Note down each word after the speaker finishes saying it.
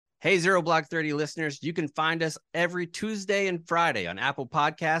Hey, Zero Block 30 listeners, you can find us every Tuesday and Friday on Apple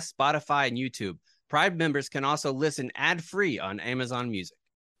Podcasts, Spotify, and YouTube. Prime members can also listen ad-free on Amazon Music.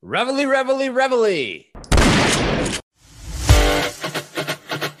 Reveille, reveille, reveille.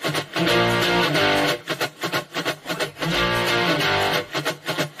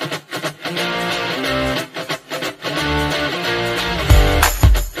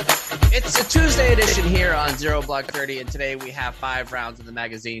 It's a Tuesday edition here on Zero Block 30, and today we have 5 rounds of the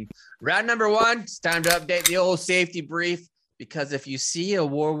magazine. Round number 1, it's time to update the old safety brief, because if you see a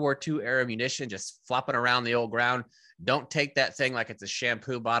World War II era munition just flopping around the old ground, don't take that thing like it's a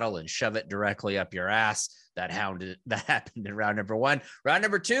shampoo bottle and shove it directly up your ass. That happened in round number 1. Round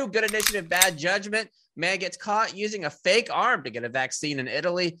number 2, good initiative, bad judgment. Man gets caught using a fake arm to get a vaccine in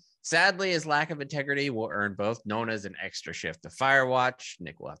Italy. Sadly, his lack of integrity will earn both Nona's an extra shift to Firewatch.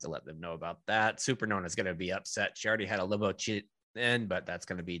 Nick will have to let them know about that. Super Nona's going to be upset. She already had a limo cheat in, but that's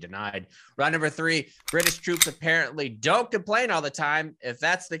going to be denied. Round number 3, British troops apparently don't complain all the time. If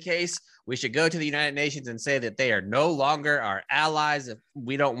that's the case, we should go to the United Nations and say that they are no longer our allies. If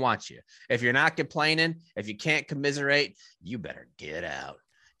we don't want you. If you're not complaining, if you can't commiserate, you better get out.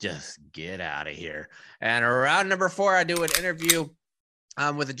 Just get out of here. And round number 4, I do an interview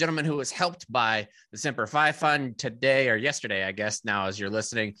with a gentleman who was helped by the Semper Fi Fund today, or yesterday, I guess, now as you're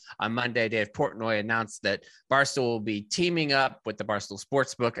listening. On Monday, Dave Portnoy announced that Barstool will be teaming up with the Barstool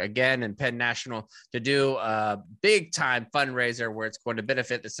Sportsbook again and Penn National to do a big-time fundraiser where it's going to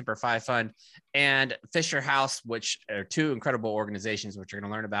benefit the Semper Fi Fund and Fisher House, which are 2 incredible organizations, which you're going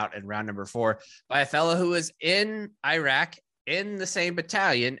to learn about in round number 4 by a fellow who is in Iraq in the same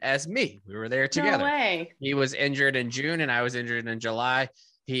battalion as me. We were there together. No way. He was injured in June and I was injured in July.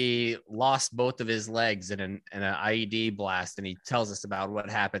 He lost both of his legs in an IED blast, and he tells us about what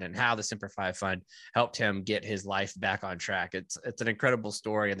happened and how the Semper Fi Fund helped him get his life back on track. It's an incredible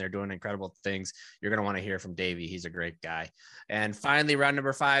story, and they're doing incredible things. You're going to want to hear from Davey. He's a great guy. And finally, round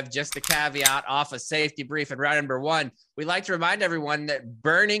number 5, just a caveat off a safety brief. In round number 1, we like to remind everyone that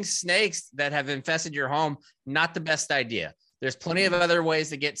burning snakes that have infested your home, not the best idea. There's plenty of other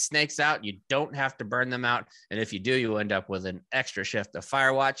ways to get snakes out. You don't have to burn them out. And if you do, you end up with an extra shift of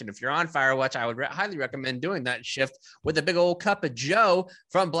Firewatch. And if you're on Firewatch, I would highly recommend doing that shift with a big old cup of Joe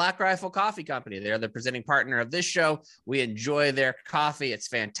from Black Rifle Coffee Company. They're the presenting partner of this show. We enjoy their coffee. It's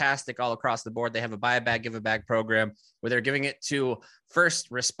fantastic all across the board. They have a buy a bag, give a bag program where they're giving it to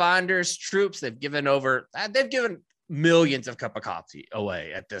first responders, troops. They've given millions of cup of coffee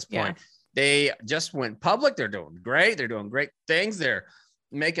away at this point. Yeah. They just went public. They're doing great. They're doing great things. They're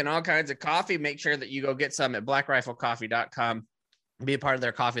making all kinds of coffee. Make sure that you go get some at blackriflecoffee.com. Be a part of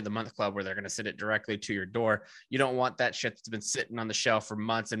their Coffee of the Month Club where they're going to send it directly to your door. You don't want that shit that's been sitting on the shelf for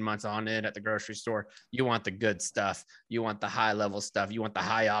months and months on end at the grocery store. You want the good stuff. You want the high level stuff. You want the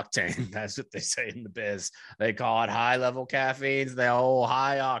high octane. That's what they say in the biz. They call it high level caffeines. The whole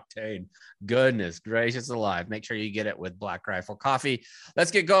high octane. Goodness gracious alive. Make sure you get it with Black Rifle Coffee. Let's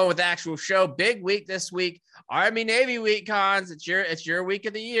get going with the actual show. Big week this week. Army Navy week, Cons. It's your week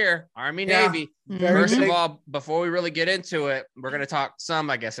of the year. Army Navy. First of all, before we really get into it, we're going to talk some,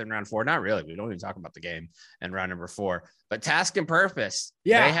 I guess, in round 4. Not really. We don't even talk about the game in round number 4. But Task and Purpose.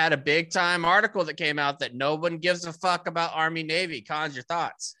 Yeah. They had a big time article that came out that no one gives a fuck about Army Navy. Cons, your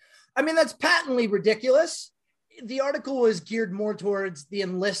thoughts? I mean, that's patently ridiculous. The article was geared more towards the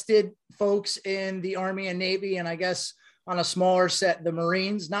enlisted folks in the Army and Navy, and I guess on a smaller set, the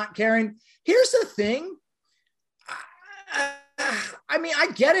Marines not caring. Here's the thing. I mean, I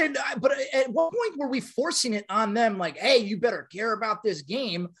get it, but at what point were we forcing it on them? Like, hey, you better care about this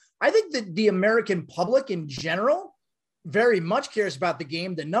game. I think that the American public in general very much cares about the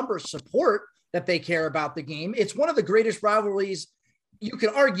game. The numbers support that they care about the game. It's one of the greatest rivalries you can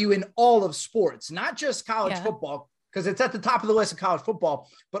argue in all of sports, not just college football, because it's at the top of the list of college football,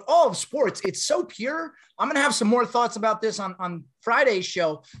 but all of sports. It's so pure. I'm going to have some more thoughts about this on Friday's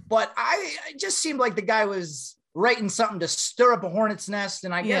show, but it just seemed like the guy was writing something to stir up a hornet's nest.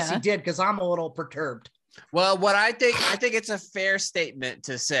 And I guess he did, because I'm a little perturbed. Well, what I think it's a fair statement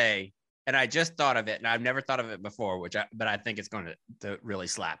to say, and I just thought of it, and I've never thought of it before, but I think it's going to really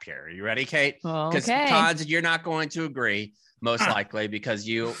slap here. Are you ready, Kate? Because Cons, you're not going to agree, most likely, because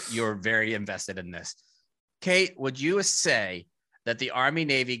you're very invested in this. Kate, would you say that the Army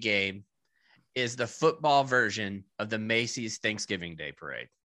Navy game is the football version of the Macy's Thanksgiving Day Parade,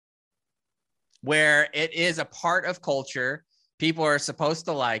 where it is a part of culture? People are supposed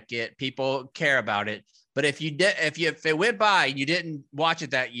to like it. People care about it. But if it went by and you didn't watch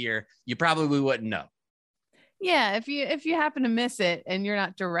it that year, you probably wouldn't know. Yeah, if you happen to miss it and you're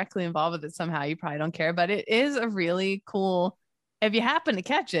not directly involved with it somehow, you probably don't care. But it is a really cool if you happen to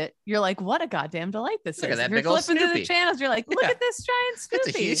catch it, you're like, what a goddamn delight this Look is. at that If you're big old flipping through the Snoopy. channels, you're like, look Yeah. at this giant It's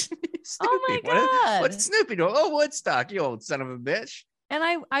a Snoopy. huge Snoopy. Oh my What, what's God. Snoopy doing? Oh, Woodstock, you old son of a bitch. And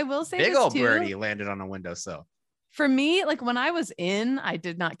I will say Big this old too. birdie landed on a windowsill. For me, like when I was in, I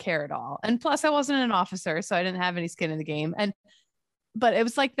did not care at all. And plus I wasn't an officer, so I didn't have any skin in the game. But it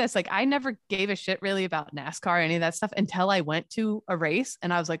was like this, like I never gave a shit really about NASCAR or any of that stuff until I went to a race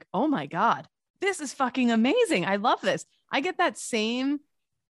and I was like, oh my God, this is fucking amazing. I love this. I get that same.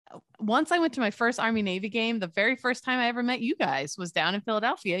 Once I went to my first Army Navy game, the very first time I ever met you guys was down in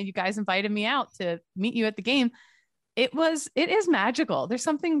Philadelphia. You guys invited me out to meet you at the game. It is magical. There's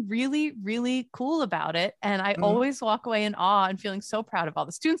something really, really cool about it. And I always walk away in awe and feeling so proud of all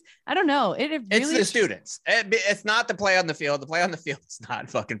the students. I don't know. It really It's the students. It's not the play on the field. The play on the field is not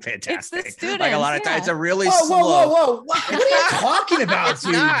fucking fantastic. It's the students. Like a lot of times, it's a really Whoa, slow. whoa. What are you talking about, It's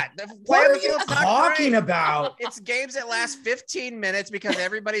dude? not. The play What on are the you field's not talking great. about? It's games that last 15 minutes because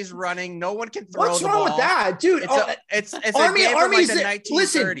everybody's running. No one can throw What's the wrong ball. with that, dude? It's a game from like the 1930s.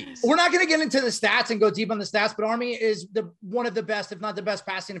 Listen, we're not going to get into the stats and go deep on the stats, but Army is one of the best, if not the best,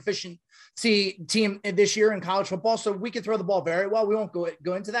 passing efficiency team this year in college football. So we can throw the ball very well. We won't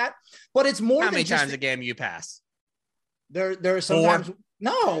go into that, but it's more. How than many just, times a game you pass? There are sometimes.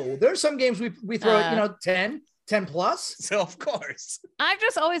 No, there's some games we throw 10 plus. So of course, I've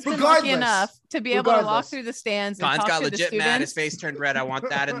just always been Regardless. lucky enough to be able to walk Regardless. through the stands and Khan's talk got to the legit students. mad. His face turned red. I want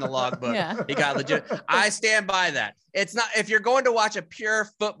that in the logbook. Yeah. He got legit. I stand by that. It's not, if you're going to watch a pure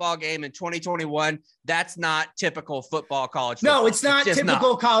football game in 2021, that's not typical football college football. No, it's not just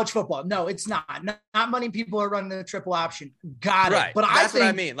typical college football. No, it's not. Not many people are running the triple option. Got it. Right. But that's I think what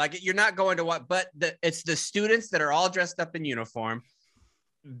I mean. Like you're not going to what, but it's the students that are all dressed up in uniform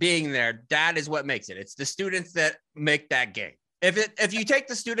being there. That is what makes it. It's the students that make that game. If you take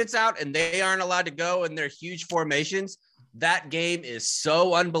the students out and they aren't allowed to go in their huge formations, that game is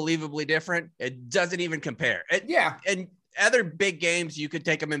so unbelievably different. It doesn't even compare. And other big games, you could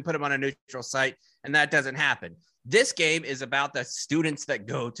take them and put them on a neutral site, and that doesn't happen. This game is about the students that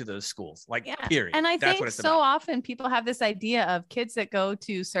go to those schools, period. And I That's think what it's so about. often people have this idea of kids that go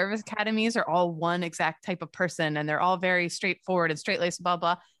to service academies are all one exact type of person and they're all very straightforward and straight-laced, blah,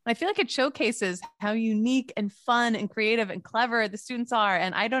 blah. And I feel like it showcases how unique and fun and creative and clever the students are.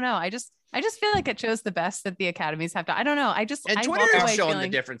 And I don't know. I just feel like it shows the best that the academies have to. I don't know. And I Twitter walk is away showing feeling,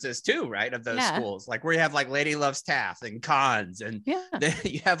 the differences too, right? Of those Yeah. schools, like where you have like Lady Loves Taft and Cons, and Yeah.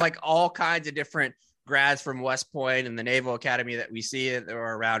 you have like all kinds of different grads from West Point and the Naval Academy that we see that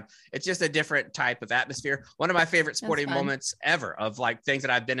are around. It's just a different type of atmosphere. One of my favorite sporting fun. moments ever of like things that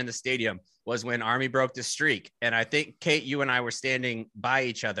I've been in the stadium was when Army broke the streak. And I think Kate, you and I were standing by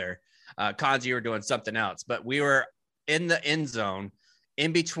each other. Cons, you were doing something else, but we were in the end zone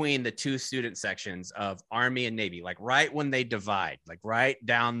in between the two student sections of Army and Navy, like right when they divide, like right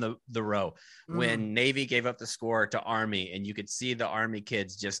down the row, when Navy gave up the score to Army, and you could see the Army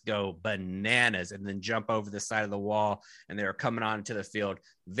kids just go bananas and then jump over the side of the wall, and they were coming onto the field.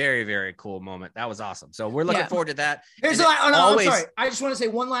 Very, very cool moment. That was awesome. So we're looking forward to that. Here's And I'm sorry. I just want to say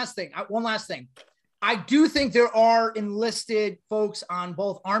one last thing. I do think there are enlisted folks on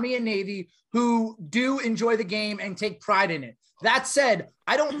both Army and Navy who do enjoy the game and take pride in it. That said,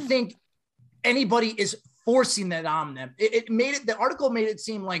 I don't think anybody is forcing that on them. The article made it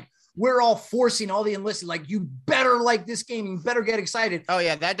seem like we're all forcing all the enlisted, like, you better like this game, you better get excited. Oh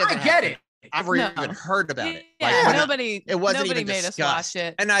yeah, that doesn't I get happen. it. I've never even heard about it. Yeah, Like, nobody it wasn't nobody even made discussed. us watch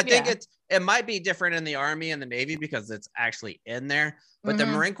it. And I think Yeah. it might be different in the Army and the Navy because it's actually in there. But the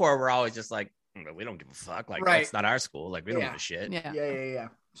Mhm. Marine Corps were always just like, we don't give a fuck. Like, Right. it's not our school. Like, we don't Yeah. give a shit. Yeah. Yeah.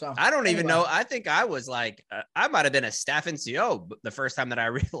 So I don't even anyway. know. I think I was like, I might have been a staff NCO the first time that I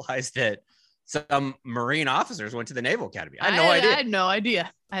realized that some Marine officers went to the Naval Academy. I had no idea.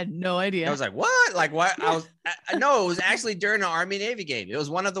 I had no idea. I was like, what? Like, what? I know it was actually during an Army Navy game. It was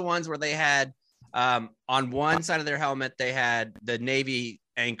one of the ones where they had on one side of their helmet, they had the Navy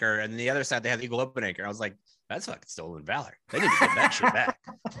anchor, and the other side, they had the Eagle Open anchor. I was like, that's fucking stolen valor. They need to get that shit back.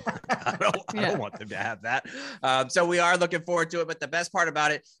 I don't want them to have that. So we are looking forward to it. But the best part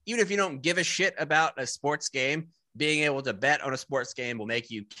about it, even if you don't give a shit about a sports game, being able to bet on a sports game will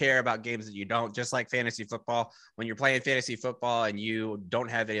make you care about games that you don't, just like fantasy football. When you're playing fantasy football and you don't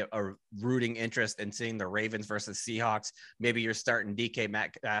have a rooting interest in seeing the Ravens versus Seahawks, maybe you're starting DK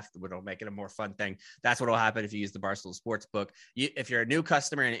Metcalf, which will make it a more fun thing. That's what will happen if you use the Barstool Sportsbook. If you're a new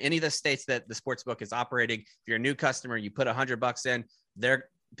customer in any of the states that the Sportsbook is operating, if you're a new customer, you put $100 in, their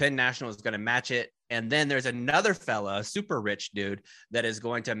Penn National is going to match it. And then there's another fella, a super rich dude, that is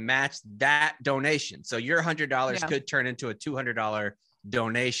going to match that donation. So your $100 could turn into a $200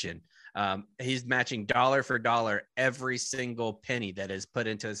 donation. He's matching dollar for dollar every single penny that is put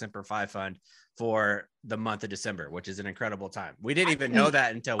into the Semper Fi fund for the month of December, which is an incredible time. We didn't even know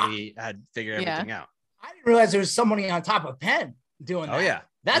that until we had figured everything out. I didn't realize there was somebody on top of Penn doing that. Oh yeah.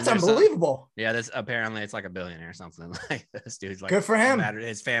 That's unbelievable. This apparently it's like a billionaire or something. Like this dude's like, good for him.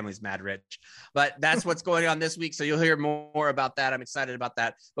 His family's mad rich, but that's what's going on this week. So you'll hear more about that. I'm excited about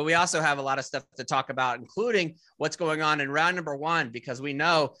that. But we also have a lot of stuff to talk about, including what's going on in round number 1, because we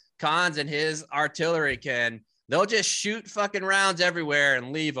know Cons and his artillery they'll just shoot fucking rounds everywhere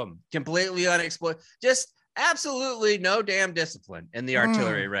and leave them completely unexploded. Just absolutely no damn discipline in the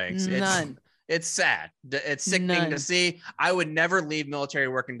artillery ranks. None. It's sad. It's sickening to see. I would never leave military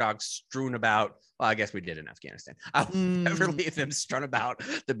working dogs strewn about. Well, I guess we did in Afghanistan. I would never leave them strewn about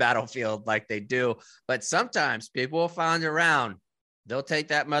the battlefield like they do. But sometimes people will find around. They'll take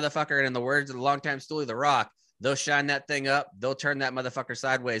that motherfucker, and in the words of the longtime Stoolie the Rock, they'll shine that thing up. They'll turn that motherfucker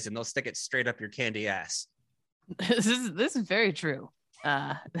sideways, and they'll stick it straight up your candy ass. This is very true.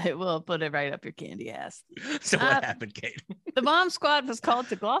 They will put it right up your candy ass. So what happened, Kate? The bomb squad was called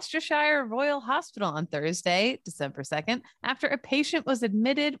to Gloucestershire Royal Hospital on Thursday, December 2nd, after a patient was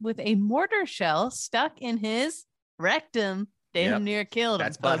admitted with a mortar shell stuck in his rectum. Damn near killed him.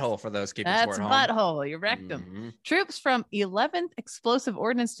 That's butthole for those keeping That's score butthole, your rectum. Mm-hmm. Troops from 11th Explosive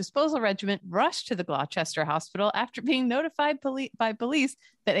Ordnance Disposal Regiment rushed to the Gloucester Hospital after being notified by police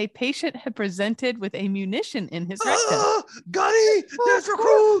that a patient had presented with a munition in his rectum. Gunny, this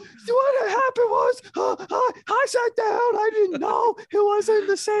recruit. What happened was, I sat down. I didn't know it was in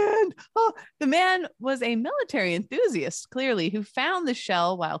the sand. The man was a military enthusiast, clearly, who found the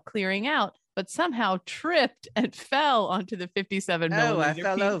shell while clearing out, but somehow tripped and fell onto the 57 millimeter.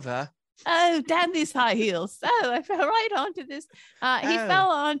 Oh, I fell over. Oh, damn these high heels. Oh, I fell right onto this. He fell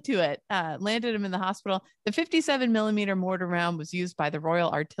onto it, landed him in the hospital. The 57 millimeter mortar round was used by the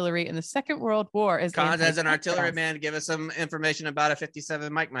Royal Artillery in the Second World War. As an artillery man, give us some information about a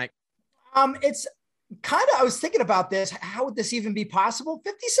 57 Mike. It's kind of, I was thinking about this. How would this even be possible?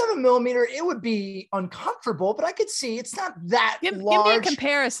 57 millimeter, it would be uncomfortable, but I could see it's not that large. Give me a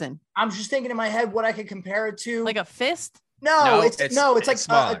comparison. I'm just thinking in my head what I could compare it to. Like a fist? No, it's like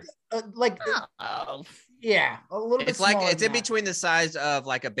smaller. Yeah, a little bit. It's like it's in between the size of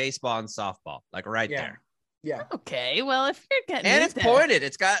like a baseball and softball, like right there. Yeah. Okay. Well, if you're getting and it's pointed,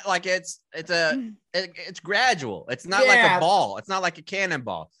 it's got like it's gradual. It's not like a ball. It's not like a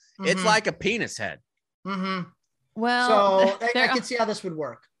cannonball. Mm-hmm. It's like a penis head. Mm-hmm. Well, so I can see how this would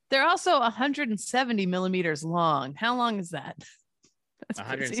work. They're also 170 millimeters long. How long is that? That's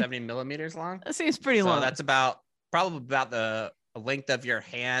 170 millimeters long. That seems pretty long. So that's probably about the length of your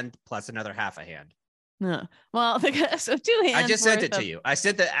hand plus another half a hand. No. Well, so 2 hands. I just sent it to you. I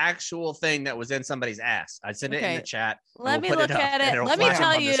sent the actual thing that was in somebody's ass. I sent it in the chat. Let me look at it. Let me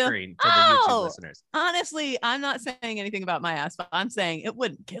tell you. The YouTube listeners. Honestly, I'm not saying anything about my ass, but I'm saying it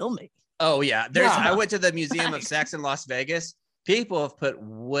wouldn't kill me. Oh yeah. I went to the Museum of Sex in Las Vegas. People have put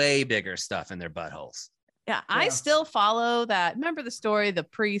way bigger stuff in their buttholes. Yeah, I still follow that. Remember the story? The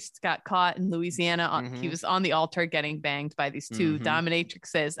priest got caught in Louisiana. He was on the altar getting banged by these two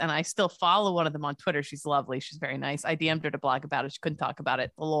dominatrixes. And I still follow one of them on Twitter. She's lovely. She's very nice. I DM'd her to blog about it. She couldn't talk about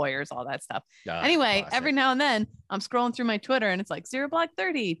it. The lawyers, all that stuff. Anyway, classic. Every now and then I'm scrolling through my Twitter and it's like 0 Block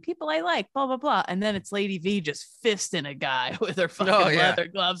 30, people I like, blah, blah, blah. And then it's Lady V just fisting a guy with her fucking leather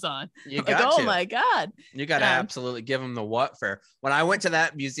gloves on. Oh my God. You got to absolutely give them the what for. When I went to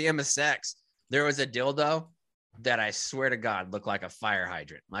that Museum of Sex, there was a dildo that I swear to God looked like a fire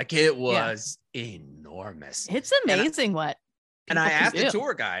hydrant. Like it was enormous. It's amazing and I asked the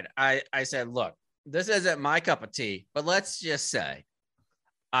tour guide, I said, look, this isn't my cup of tea, but let's just say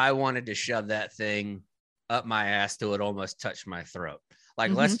I wanted to shove that thing up my ass till it almost touched my throat.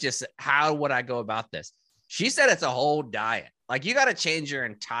 Like, how would I go about this? She said it's a whole diet. Like you got to change your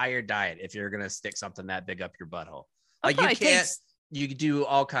entire diet if you're going to stick something that big up your butthole. Like you can't. You do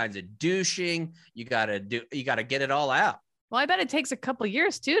all kinds of douching. You gotta get it all out. Well, I bet it takes a couple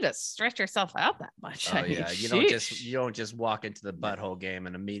years too to stretch yourself out that much. Oh yeah, you don't just walk into the butthole game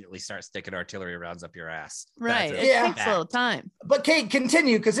and immediately start sticking artillery rounds up your ass. Right, it takes a little time. But Kate,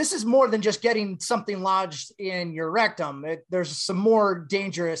 continue, because this is more than just getting something lodged in your rectum. There's some more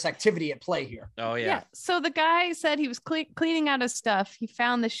dangerous activity at play here. Oh yeah. So the guy said he was cleaning out his stuff. He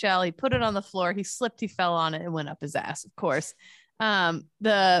found the shell. He put it on the floor. He slipped. He fell on it and went up his ass. Of course.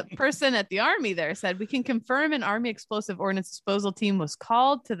 The person at the Army there said, we can confirm an Army explosive ordnance disposal team was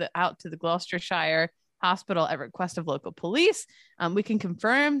called out to the Gloucestershire Hospital at request of local police. We can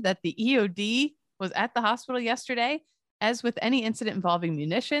confirm that the EOD was at the hospital yesterday. As with any incident involving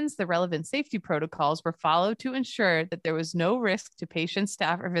munitions, the relevant safety protocols were followed to ensure that there was no risk to patients,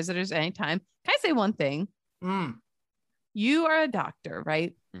 staff, or visitors at any time. Can I say one thing? You are a doctor,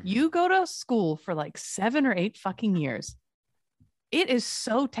 right? Mhm. You go to school for like 7 or 8 fucking years. It is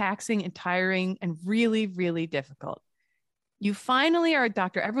so taxing and tiring and really, really difficult. You finally are a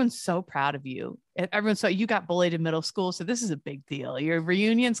doctor. Everyone's so proud of you. You got bullied in middle school. So this is a big deal. Your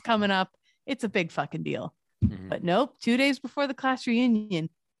reunion's coming up. It's a big fucking deal. Mhm. But nope, 2 days before the class reunion,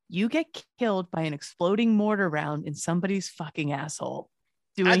 you get killed by an exploding mortar round in somebody's fucking asshole.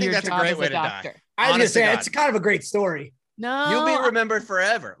 I think that's a great way to die. I was Honest to gonna say God. it's kind of a great story. No, You'll be remembered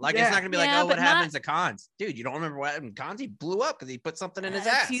forever. Like, it's Yeah. not gonna be like, Yeah, oh, what but not- happens to Cons? Dude, you don't remember what happened to Cons? He blew up because he put something in his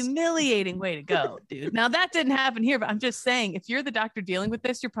That's ass. humiliating way to go, dude. Now that didn't happen here, but I'm just saying, if you're the doctor dealing with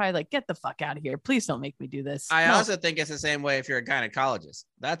this, you're probably like, get the fuck out of here. Please don't make me do this. I No. also think it's the same way if you're a gynecologist.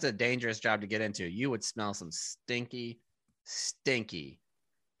 That's a dangerous job to get into. You would smell some stinky pussies.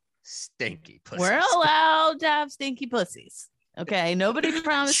 We're allowed to have stinky pussies. Okay. Nobody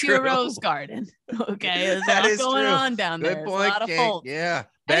promised you a True. rose garden. Okay. There's a That lot is going true. on down there. Good There's a point, lot of Kate. faults. Yeah.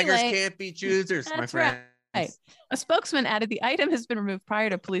 Beggars Anyway, can't be choosers, my that's friend. right. A spokesman added the item has been removed prior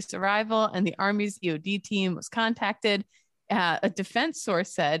to police arrival, and the Army's EOD team was contacted. A defense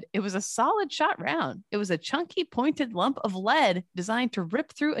source said it was a solid shot round. It was a chunky, pointed lump of lead designed to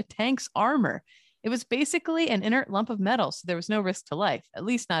rip through a tank's armor. It was basically an inert lump of metal, so there was no risk to life, at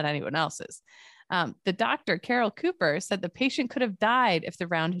least not anyone else's. The doctor, Carol Cooper, said the patient could have died if the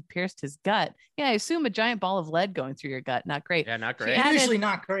round had pierced his gut. Yeah, I assume a giant ball of lead going through your gut. Not great. Yeah, not She great. added- Usually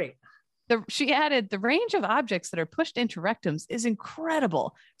not great. She added, the range of objects that are pushed into rectums is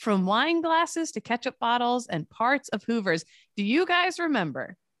incredible, from wine glasses to ketchup bottles and parts of Hoovers. Do you guys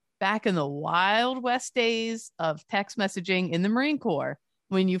remember back in the Wild West days of text messaging in the Marine Corps,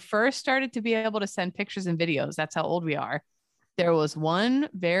 when you first started to be able to send pictures and videos? That's how old we are. There was one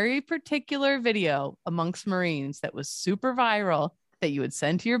very particular video amongst Marines that was super viral that you would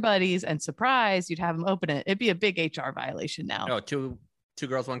send to your buddies, and surprise, you'd have them open it. It'd be a big HR violation now. Oh, two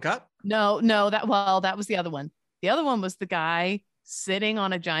girls, one cup? No, that was the other one. The other one was the guy sitting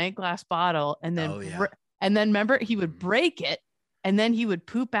on a giant glass bottle, and then Oh, yeah. and then remember, he would break it, and then he would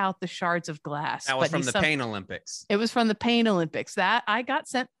poop out the shards of glass. That was But from the Pain Olympics. It was from the Pain Olympics. That I got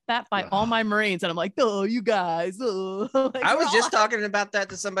sent that by all my Marines, and I'm like, oh, you guys. Oh. Like, I we're was just all- talking about that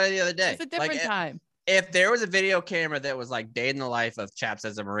to somebody the other day. It's a different Like, time. if there was a video camera that was like day in the life of Chaps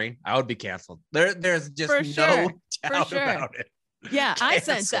as a Marine, I would be canceled. There's just For no sure. doubt sure. about it. Yeah, I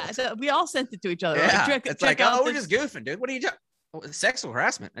sent Canceled. that. So we all sent it to each other. Yeah, Like, it's check like, out oh, we're this- just goofing, dude. What are you doing? Oh, sexual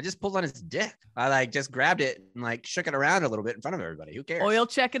harassment. I just pulled on his dick. I like just grabbed it and like shook it around a little bit in front of everybody. Who cares? oil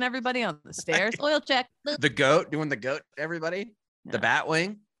checking everybody on the stairs. Oil check. The goat doing the goat. Everybody. Yeah. The bat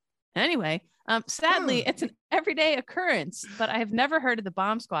wing. Anyway, sadly, it's an everyday occurrence, but I have never heard of the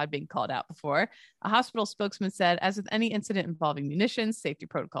bomb squad being called out before. A hospital spokesman said, as with any incident involving munitions, safety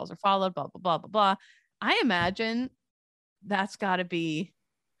protocols are followed, blah, blah, blah, blah, blah. I imagine that's got to be,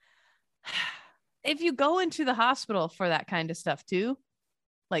 if you go into the hospital for that kind of stuff too,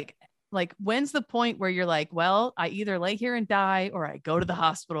 like when's the point where you're like, well, I either lay here and die or I go to the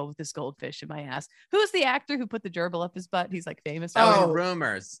hospital with this goldfish in my ass. Who's the actor who put the gerbil up his butt? He's like famous. That Oh, was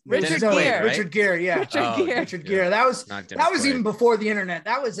rumors. Richard Dennis Quaid, Gere. right? Richard Gere, yeah. Richard Oh, Gere. Richard Gere. That was Not Dennis that was Quaid. even before the internet.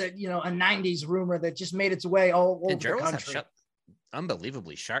 That was a 90s rumor that just made its way all over Did the gerbils have country.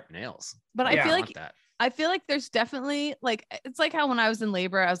 unbelievably sharp nails? But Yeah. I feel I like want that. there's definitely like, it's like how when I was in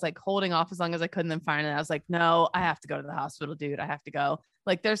labor, I was like holding off as long as I could. And then finally I was like, no, I have to go to the hospital, dude. I have to go.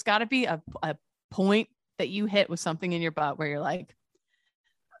 Like, there's got to be a point that you hit with something in your butt where you're like,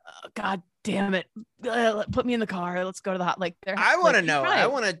 oh, God damn it. Put me in the car. Let's go to the hot. Like, I want to you know. try I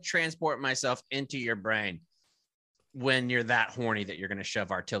it. want to transport myself into your brain when you're that horny that you're going to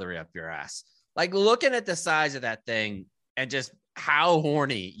shove artillery up your ass. Like, looking at the size of that thing and just how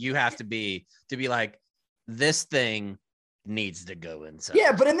horny you have to be like, this thing needs to go inside.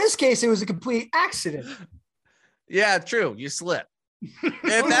 Yeah, but in this case, it was a complete accident. Yeah, true. You slip.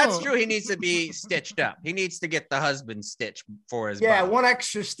 If that's Oh. true, he needs to be stitched up. He needs to get the husband stitched for his Yeah, body. one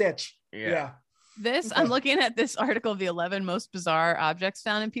extra stitch. Yeah. I'm looking at this article, the 11 most bizarre objects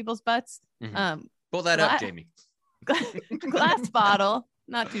found in people's butts. Mhm. Pull that up, Gla- Jamie. Glass bottle,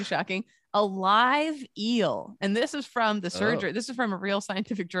 not too shocking. A live eel. And this is from the surgery. This is from a real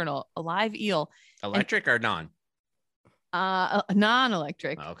scientific journal. A live eel, Electric or non? a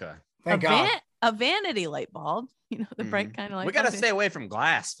non-electric. Okay. Thank God. A vanity light bulb, the bright kind of light. We got to bulb. stay away from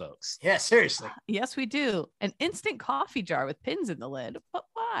glass, folks. Yeah, seriously. Yes, we do. An instant coffee jar with pins in the lid. But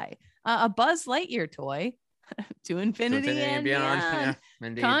why? A Buzz Lightyear toy. To infinity and beyond. Yeah,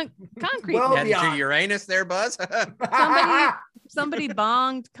 indeed. Concrete. Well, Heading to beyond. Uranus there, Buzz. Somebody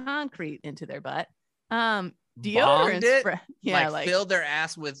bonged concrete into their butt. Bombed Deodorant it? spray. Yeah, like filled their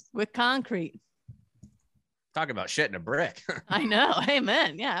ass with concrete. talking about shit in a brick. I know.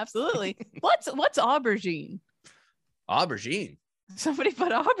 Amen. Yeah, absolutely. What's aubergine? Aubergine. Somebody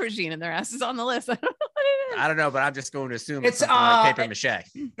put aubergine in their asses on the list. I don't know what it is. I don't know, but I'm just going to assume it's It's, something like paper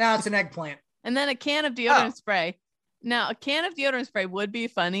mache. Now it's an eggplant. And then a can of deodorant spray. Now, a can of deodorant spray would be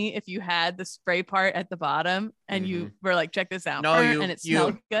funny if you had the spray part at the bottom and you were like, check this out. No, and it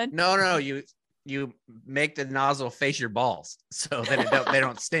smelled good. No, you make the nozzle face your balls so that they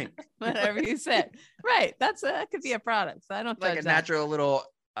don't stink. Whatever you said. Right. That could be a product. So I don't Like judge a that. natural little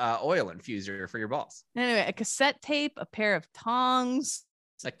oil infuser for your balls. Anyway, a cassette tape, a pair of tongs,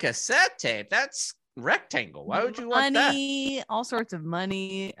 A cassette tape. That's rectangle. Why would you want money, all sorts of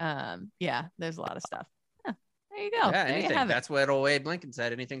money. Yeah, there's a lot of stuff. Yeah, there you go. that? Yeah, There you anything. have it. That's what old Abe Lincoln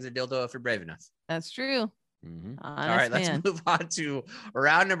said. Anything's a dildo if you're brave enough. That's true. Mhm. All Honest right, let's man. move on to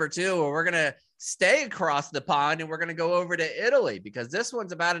round number 2, where we're gonna stay across the pond and we're gonna go over to Italy, because this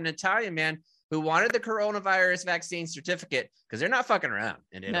one's about an Italian man who wanted the coronavirus vaccine certificate because they're not fucking around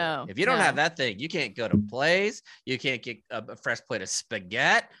in Italy. No, If you don't no. have that thing, you can't go to plays. You can't get a fresh plate of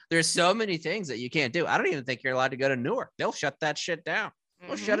spaghetti. There's so many things that you can't do. I don't even think you're allowed to go to Newark. They'll shut that shit down.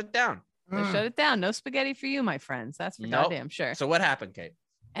 They'll Mhm. shut it down. They shut it down. No spaghetti for you, my friends. That's for Nope. goddamn sure. So what happened, Kate?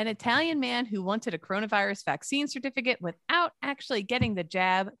 An Italian man who wanted a coronavirus vaccine certificate without actually getting the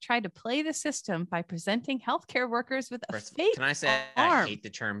jab tried to play the system by presenting healthcare workers with a First, fake can I say I arm. hate the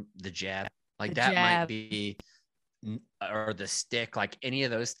term the jab? Like The that might jab. be, or the stick, like any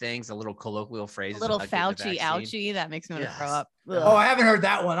of those things, a little colloquial A phrases. little about getting the Fauci vaccine. ouchie. That makes me want to throw Yes. up. Oh, I haven't heard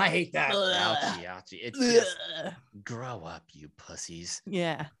that one. I hate that. Ugh. Ouchie. It's just Ugh. grow up, you pussies.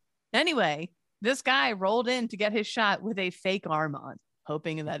 Yeah. Anyway, this guy rolled in to get his shot with a fake arm on,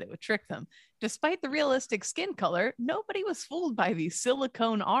 hoping that it would trick them. Despite the realistic skin color, nobody was fooled by the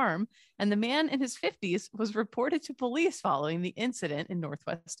silicone arm, and the man in his 50s was reported to police following the incident in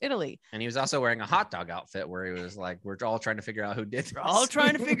Northwest Italy. And he was also wearing a hot dog outfit where he was like, "We're all trying to figure out who did this." We're all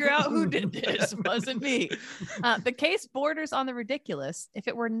trying to figure out who did this. It wasn't me. The case borders on the ridiculous if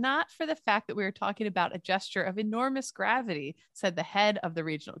it were not for the fact that we were talking about a gesture of enormous gravity, said the head of the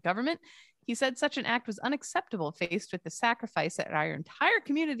regional government. He said such an act was unacceptable faced with the sacrifice that our entire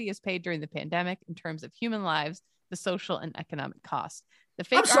community has paid during the pandemic in terms of human lives, the social and economic cost. The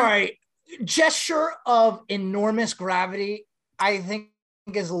fake I'm sorry. Gesture of enormous gravity, I think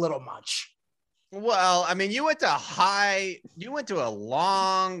is a little much. Well, I mean, you went to a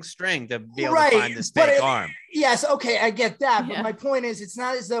long string to be able Right, to find this but fake it- arm. Yes, okay, I get that. Yeah. But my point is, it's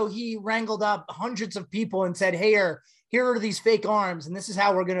not as though he wrangled up hundreds of people and said, "Hey, here are these fake arms, and this is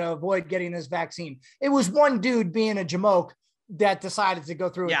how we're going to avoid getting this vaccine." It was one dude being a jamoke that decided to go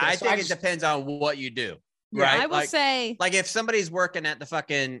through with Yeah, this. I think it depends on what you do. Yeah, Right? I will say, Like if somebody's working at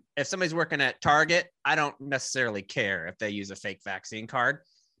if somebody's working at Target, I don't necessarily care if they use a fake vaccine card.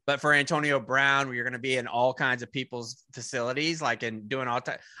 But for Antonio Brown, where you're going to be in all kinds of people's facilities, like and doing all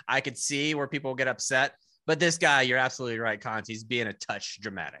time, I could see where people get upset. But this guy, you're absolutely right, Cons. He's being a touch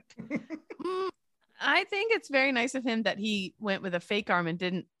dramatic. I think it's very nice of him that he went with a fake arm and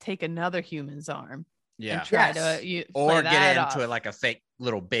didn't take another human's arm Yeah. and try Yes. to Or play get that into off. it like a fake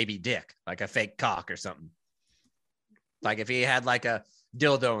little baby dick, like a fake cock or something. Like if he had like a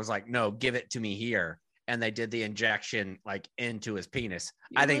dildo and was like, "No, give it to me here," and they did the injection like into his penis,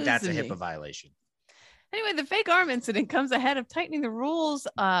 I think that's a losing HIPAA me. violation. Anyway, the fake arm incident comes ahead of tightening the rules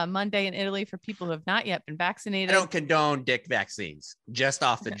Monday in Italy for people who have not yet been I vaccinated. don't condone dick vaccines, just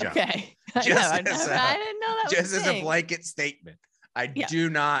off the jump. Okay. I know, Just I as didn't know that was Just a as a thing. blanket statement. I Yeah. do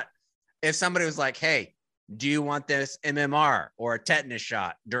not. If somebody was like, "Hey, do you want this MMR or a tetanus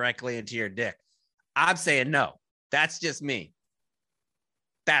shot directly into your dick?" I'm saying no. That's just me.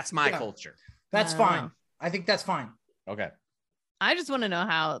 That's my Yeah. culture. That's No. fine. I think that's fine. Okay. I just want to know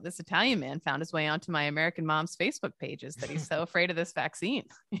how this Italian man found his way onto my American mom's Facebook pages that he's so afraid of this vaccine.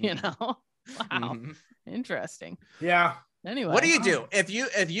 You know? Wow. Mhm. Interesting. Yeah. Anyway. What do you do if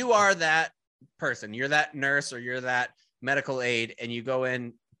you are that person, you're that nurse or you're that medical aid, and you go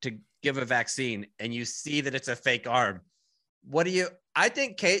in to give a vaccine and you see that it's a fake arm? What do you? I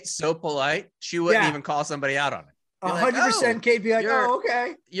think Kate's so polite she wouldn't Yeah. even call somebody out on it. Be like, 100%. "Oh, Kate be like, you're- "Oh,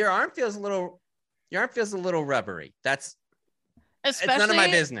 okay." Your arm feels a little rubbery. It's Especially, none of my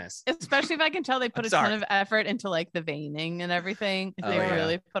business. Especially if I can tell they put I'm a ton sorry. of effort into like the veining and everything. If Oh, they yeah.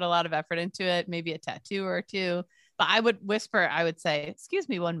 really put a lot of effort into it, maybe a tattoo or two. But I would whisper, I would say, "Excuse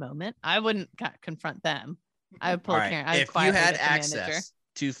me one moment." I wouldn't confront them. I would pull All a right. Karen. I would If you quietly had get the manager. access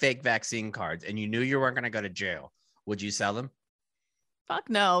 2 fake vaccine cards and you knew you weren't going to go to jail, would you sell them? Fuck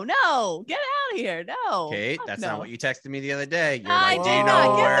no. No. Get out of here. No. Kate, Fuck that's no. not what you texted me the other day. You're I like, did do you not.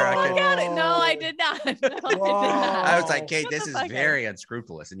 know Get where the I fuck could? out of No, I did not. No, I did not. I was like, Kate, Get this the is fuck out. very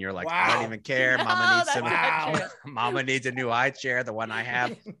unscrupulous. And you're like, I don't Wow. even care. No, Mama needs that's some. not true. Mama needs a new eye chair. The one I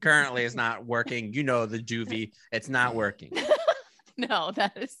have currently is not working. You know, the Juvie, it's not working. No,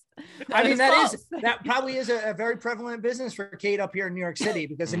 that is. I mean, false. that probably is a very prevalent business for Kate up here in New York City,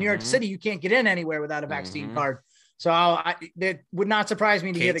 because in New York Mhm. City, you can't get in anywhere without a vaccine Mhm. card. So it would not surprise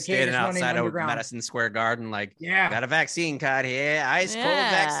me to hear Kate that Kate standing is running outside of underground. Madison Square Garden, like, Yeah. got a vaccine card here. Ice cold Yeah.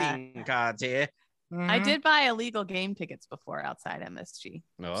 vaccine cards here. I Mhm. did buy illegal game tickets before outside MSG.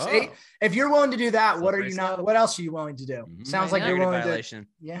 Oh, See? If you're willing to do that, what are Slippery you not? slope. What else are you willing to do? Mhm. Sounds like you're Integrity willing violation. to.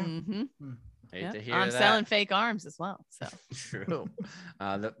 Yeah. Mm-hmm. Hate Yep. to hear I'm that. selling fake arms as well. So True.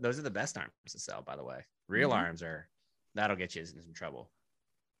 Those are the best arms to sell, by the way. Real Mhm. arms that'll get you in some trouble.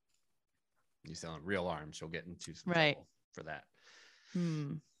 You selling real arms, you'll get into some Right. trouble for that.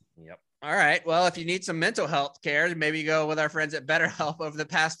 hmm. Yep. All right. Well, if you need some mental health care, maybe go with our friends at BetterHelp. Over the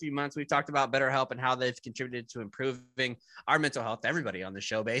past few months, we've talked about BetterHelp and how they've contributed to improving our mental health. Everybody on the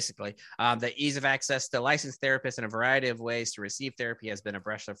show, basically. The ease of access to licensed therapists in a variety of ways to receive therapy has been a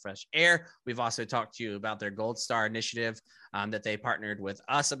breath of fresh air. We've also talked to you about their Gold Star initiative that they partnered with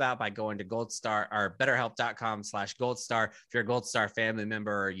us about by going to Gold Star or BetterHelp.com/Gold Star. If you're a Gold Star family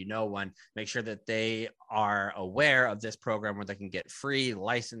member or you know one, make sure that they are aware of this program where they can get free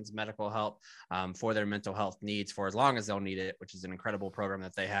licensed medical help for their mental health needs for as long as they'll need it, which is an incredible program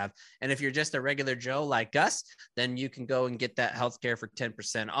that they have. And if you're just a regular Joe like us, then you can go and get that healthcare for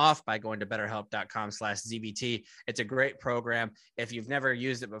 10% off by going to BetterHelp.com/ZBT. It's a great program. If you've never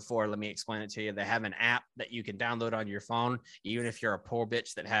used it before, let me explain it to you. They have an app that you can download on your phone. Even if you're a poor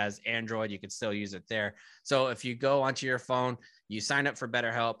bitch that has Android, you can still use it there. So if you go onto your phone, you sign up for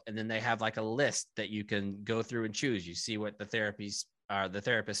BetterHelp, and then they have like a list that you can go through and choose. You see what the therapist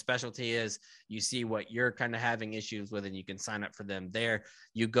specialty is. You see what you're kind of having issues with, and you can sign up for them there.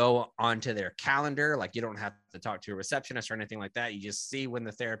 You go onto their calendar, like you don't have to talk to a receptionist or anything like that. You just see when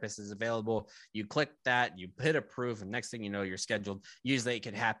the therapist is available. You click that, you hit approve, and next thing you know, you're scheduled. Usually it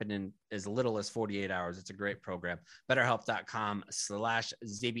can happen in as little as 48 hours. It's a great program.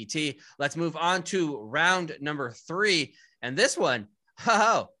 BetterHelp.com/ZBT. Let's move on to round number 3. And this one,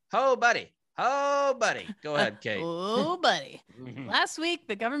 buddy. Oh, buddy. Go ahead, Kate. Oh, buddy. Mhm. Last week,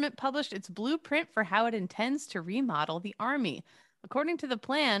 the government published its blueprint for how it intends to remodel the army. According to the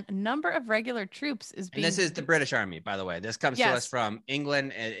plan, a number of regular troops is And being. this is the British Army, by the way. This comes to Yes. us from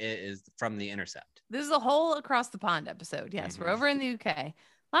England. It is from The Intercept. This is a whole across the pond episode. Yes, we're Mhm. over in the UK.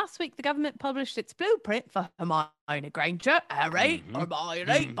 Last week, the government published its blueprint for Hermione Granger. Harry, Mhm.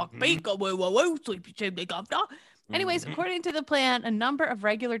 Hermione, fuck me, go woo woo woo, sleepy chimney governor. Anyways, Mhm. according to the plan, a number of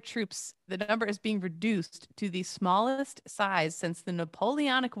regular troops, the number is being reduced to the smallest size since the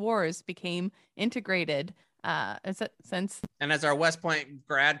Napoleonic Wars became integrated. Since And as our West Point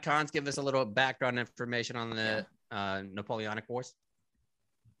grad cons, give us a little background information on the Napoleonic Wars.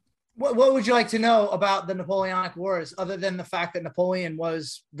 What would you like to know about the Napoleonic Wars, other than the fact that Napoleon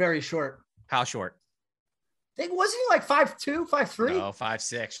was very short? How short? I think, wasn't he like 5'2", 5'3"? No,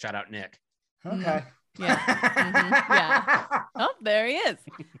 5'6". Shout out Nick. Okay. Yeah. Yeah. Oh, there he is.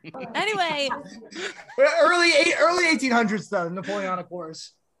 Anyway, early 1800s, though, Napoleonic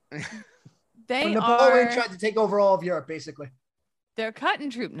Wars. they When Napoleon are tried to take over all of Europe, basically. they're cutting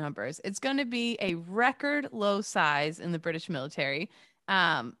troop numbers. It's going to be a record low size in the British military.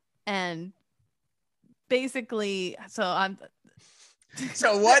 And basically,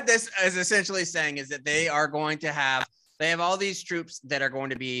 so what this is essentially saying is that they have all these troops that are going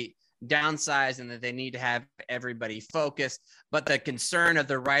to be downsized and that they need to have everybody focused. But the concern of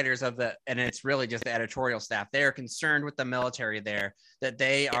the writers and it's really just the editorial staff, they are concerned with the military there, that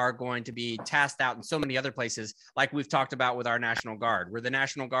they are going to be tasked out in so many other places, like we've talked about with our National Guard, where the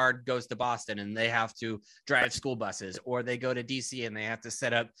National Guard goes to Boston and they have to drive school buses, or they go to DC and they have to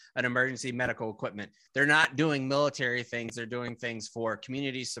set up an emergency medical equipment. They're not doing military things. They're doing things for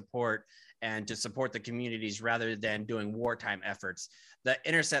community support and to support the communities rather than doing wartime efforts. The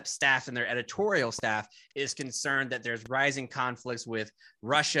Intercept staff and their editorial staff is concerned that there's rising conflicts with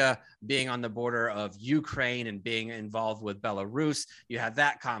Russia being on the border of Ukraine and being involved with Belarus. You have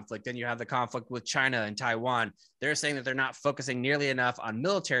that conflict. Then you have the conflict with China and Taiwan. They're saying that they're not focusing nearly enough on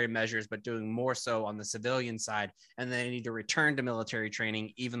military measures, but doing more so on the civilian side. And they need to return to military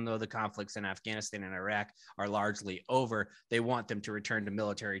training, even though the conflicts in Afghanistan and Iraq are largely over. They want them to return to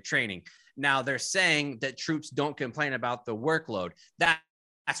military training. Now, they're saying that troops don't complain about the workload. That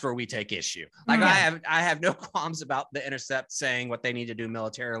That's where we take issue. Like I have no qualms about the Intercept saying what they need to do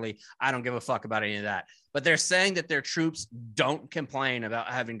militarily. I don't give a fuck about any of that. But they're saying that their troops don't complain about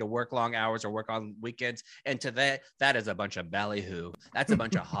having to work long hours or work on weekends. And to that is a bunch of ballyhoo. That's a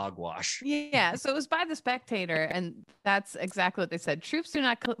bunch of hogwash. Yeah. So it was by the Spectator, and that's exactly what they said. Troops do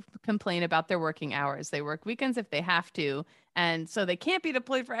not complain about their working hours. They work weekends if they have to. And so they can't be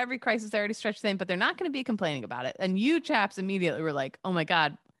deployed for every crisis. They already stretched thin, but they're not going to be complaining about it. And you chaps immediately were like, oh my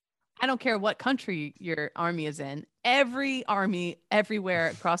God, I don't care what country your army is in. Every army everywhere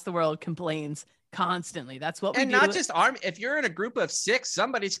across the world complains constantly. That's what we do. And not just army. If you're in a group of 6,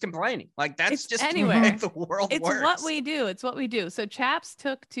 somebody's complaining. Like that's just anywhere. To make the world it's worse. What we do. It's what we do. So Chaps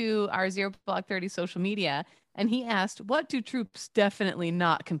took to our Zero Block 30 social media and he asked, what do troops definitely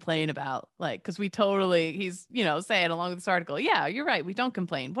not complain about? Like, because he's, saying along with this article, yeah, you're right. We don't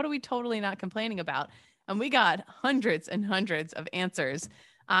complain. What are we totally not complaining about? And we got hundreds and hundreds of answers.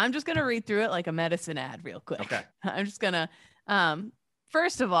 I'm just going to read through it like a medicine ad real quick. Okay. I'm just going to,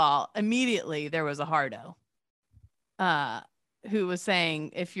 first of all, immediately there was a hardo who was saying,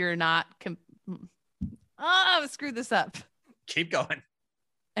 if you're not, I screwed this up. Keep going.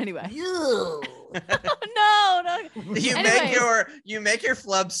 Anyway. You. No. You make your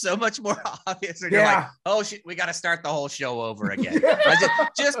flub so much more obvious. And you're like, oh shit, we got to start the whole show over again.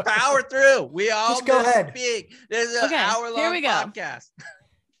 just power through. We all just go ahead. Speak. There's an hour-long podcast.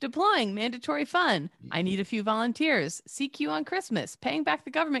 Deploying mandatory fun. I need a few volunteers. CQ on Christmas. Paying back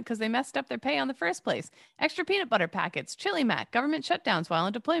the government because they messed up their pay on the first place. Extra peanut butter packets. Chili Mac. Government shutdowns while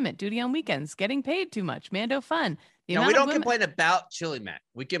on deployment. Duty on weekends. Getting paid too much. Mando fun. No, we don't complain about Chili Mac.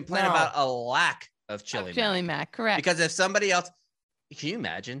 We complain about a lack of Chili Mac. Chili Mac, correct. Because if somebody else, can you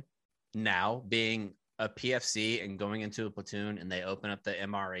imagine now being a PFC and going into a platoon and they open up the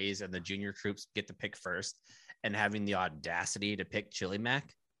MREs and the junior troops get to pick first and having the audacity to pick Chili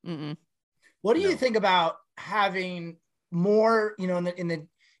Mac? Mm-mm. What do you think about having more, in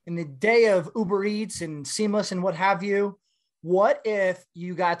the day of Uber Eats and Seamless and what have you? What if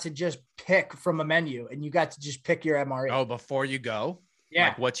you got to just pick from a menu and you got to just pick your MRE? Oh, before you go? Yeah.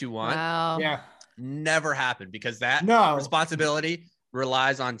 Like what you want? Wow. Yeah. Never happened because that responsibility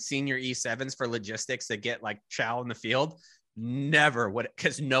relies on senior E7s for logistics that get like chow in the field. Never would,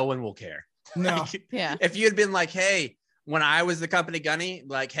 because no one will care. No. Yeah. If you had been like, hey, when I was the company gunny,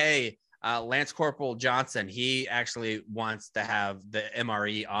 like, hey, Lance Corporal Johnson, he actually wants to have the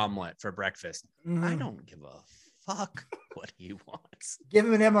MRE omelet for breakfast. Mm-hmm. I don't give a fuck what he wants. Give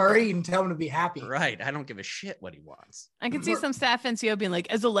him an MRE and tell him to be happy. Right. I don't give a shit what he wants. I can see some staff NCO being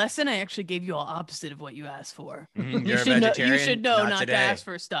like, as a lesson, I actually gave you all opposite of what you asked for. Mm-hmm. You should know not to ask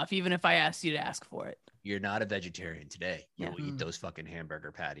for stuff, even if I asked you to ask for it. You're not a vegetarian today. Yeah. You'll eat those fucking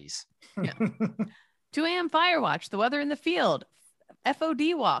hamburger patties. Yeah. 2 a.m. fire watch, the weather in the field,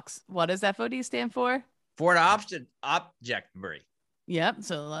 FOD walks. What does FOD stand for? Ford Object Bury. Yep.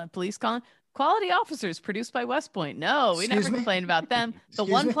 So police calling. Quality officers produced by West Point. No, we never complained about them. The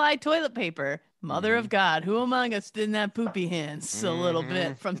one-ply toilet paper. Mother of God, who among us didn't have poopy hands a little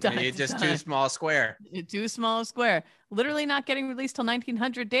bit from time to just time? Too small square. Too small square. Literally not getting released till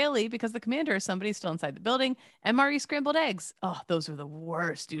 1900 daily because the commander or somebody's still inside the building. MRE scrambled eggs. Oh, those were the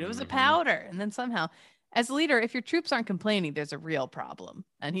worst, dude. It was a powder. And then somehow, as a leader, if your troops aren't complaining, there's a real problem.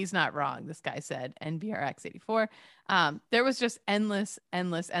 And he's not wrong, this guy said, NBRX 84. There was just endless.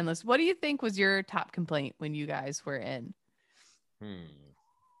 What do you think was your top complaint when you guys were in?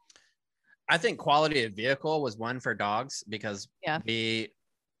 I think quality of vehicle was one for dogs because we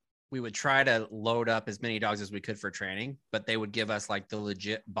would try to load up as many dogs as we could for training, but they would give us like the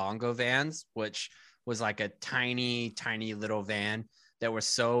legit bongo vans, which was like a tiny little van that was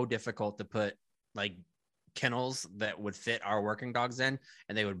so difficult to put like kennels that would fit our working dogs in,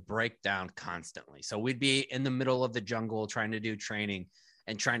 and they would break down constantly. So we'd be in the middle of the jungle trying to do training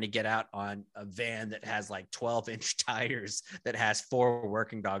and trying to get out on a van that has like 12-inch tires that has 4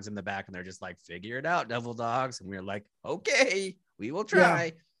 working dogs in the back. And they're just like, figure it out, devil dogs. And we were like, okay, we will try.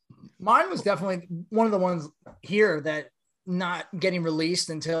 Yeah. Mine was definitely one of the ones here that not getting released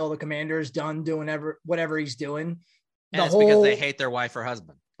until the commander is done doing whatever he's doing. And it's because they hate their wife or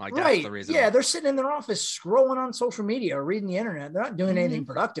husband. Like that's the reason. Yeah, they're sitting in their office scrolling on social media or reading the internet. They're not doing anything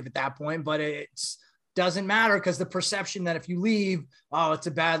productive at that point, but it's doesn't matter because the perception that if you leave, oh, it's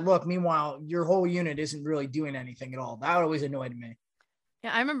a bad look. Meanwhile, your whole unit isn't really doing anything at all. That always annoyed me.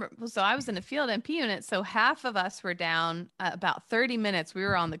 Yeah, I remember. So I was in a field MP unit. So half of us were down about 30 minutes. We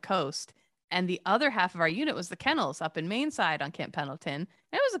were on the coast. And the other half of our unit was the kennels up in Mainside on Camp Pendleton. And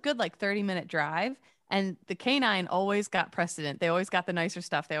it was a good 30-minute drive. And the canine always got precedent. They always got the nicer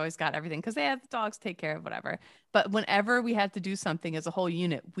stuff. They always got everything because they had the dogs take care of whatever. But whenever we had to do something as a whole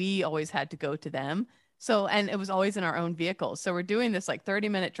unit, we always had to go to them. So, and it was always in our own vehicles. So we're doing this like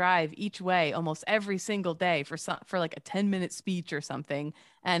 30-minute drive each way almost every single day for like a 10-minute speech or something.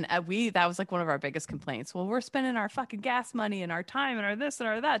 And that was like one of our biggest complaints. Well, we're spending our fucking gas money and our time and our this and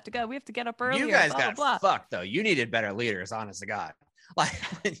our that to go. We have to get up earlier. You guys blah, got blah, blah. fucked though. You needed better leaders, honest to God. Like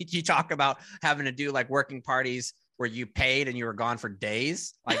when you talk about having to do like working parties where you paid and you were gone for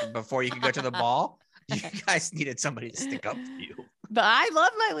days, like before you could go to the ball. You guys needed somebody to stick up for you. But I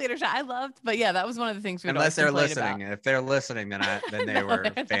love my leadership. But yeah, that was one of the things we unless they're listening. About. If they're listening, then they were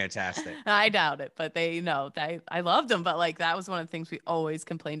fantastic. I doubt it, but they know I loved them. But like that was one of the things we always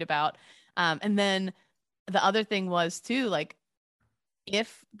complained about. And then the other thing was too, like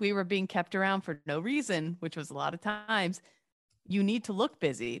if we were being kept around for no reason, which was a lot of times, you need to look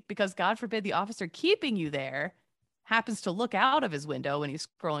busy because God forbid the officer keeping you there happens to look out of his window when he's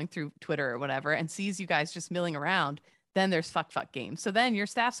scrolling through Twitter or whatever and sees you guys just milling around. Then there's fuck games. So then your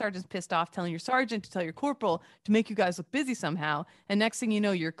staff sergeant's pissed off telling your sergeant to tell your corporal to make you guys look busy somehow. And next thing you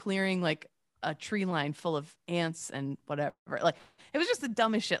know, you're clearing like a tree line full of ants and whatever. Like it was just the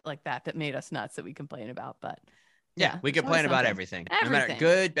dumbest shit like that made us nuts that we complain about. But yeah, we complain about everything. No matter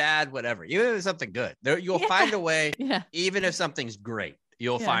good, bad, whatever. Even if it's something good, you'll find a way. Yeah. Even if something's great,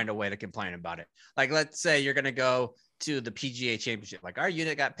 you'll find a way to complain about it. Like, let's say you're going to go to the PGA Championship. Like our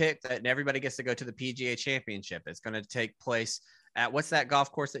unit got picked and everybody gets to go to the PGA Championship. It's going to take place at what's that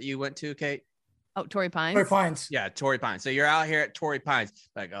golf course that you went to, Kate? Oh, Torrey Pines. Torrey Pines. Yeah, Torrey Pines. So you're out here at Torrey Pines.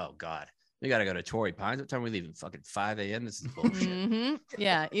 Like, oh God, we got to go to Torrey Pines. What time are we leaving? Fucking 5 a.m. This is bullshit. Mm-hmm.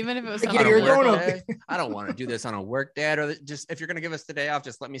 Yeah, even if it was I don't want to do this on a work day. Or just if you're going to give us the day off,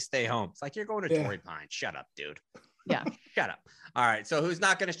 just let me stay home. It's like, you're going to Torrey Pines. Shut up, dude. Yeah. Shut up. All right. So who's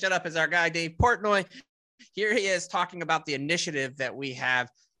not going to shut up is our guy, Dave Portnoy. Here he is talking about the initiative that we have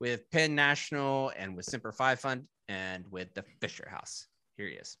with Penn National and with Semper Fi Fund and with the Fisher House. Here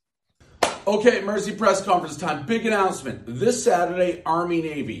he is. Okay, Mercy press conference time. Big announcement. This Saturday,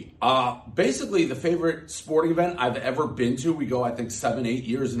 Army-Navy. Basically the favorite sporting event I've ever been to. We go, I think, 7-8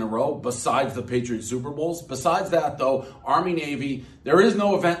 years in a row, besides the Patriot Super Bowls. Besides that, though, Army-Navy, there is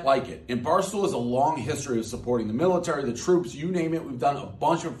no event like it. And Barstool has a long history of supporting the military, the troops, you name it. We've done a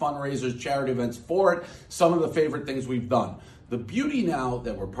bunch of fundraisers, charity events for it. Some of the favorite things we've done. The beauty now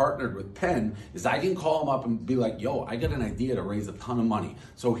that we're partnered with Penn is I can call them up and be like, yo, I got an idea to raise a ton of money.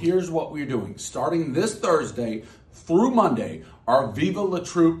 So here's what we're doing. Starting this Thursday through Monday, our Viva La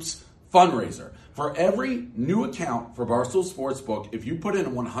Troops fundraiser. For every new account for Barstool Sportsbook, if you put in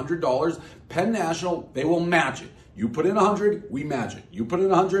 $100, Penn National, they will match it. You put in 100, we match it. You put in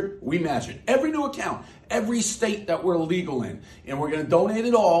 100, we match it. Every new account, every state that we're legal in. And we're going to donate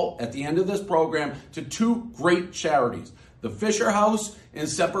it all at the end of this program to two great charities. The Fisher House and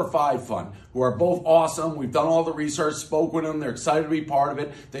Semper Fi Fund, who are both awesome. We've done all the research, spoke with them. They're excited to be part of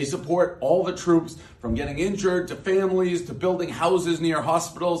it. They support all the troops from getting injured to families to building houses near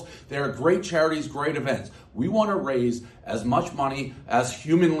hospitals. They're great charities, great events. We want to raise as much money as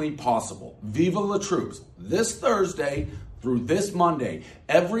humanly possible. Viva La Troops. This Thursday through this Monday,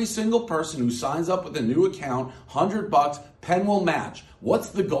 every single person who signs up with a new account, $100, Penn will match. What's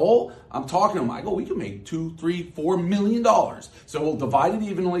the goal? I'm talking to them. I go, we can make $2, $3, $4 million. So we'll divide it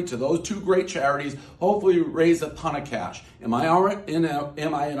evenly to those two great charities. Hopefully raise a ton of cash. Am I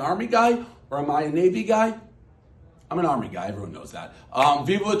an Army guy or am I a Navy guy? I'm an Army guy. Everyone knows that.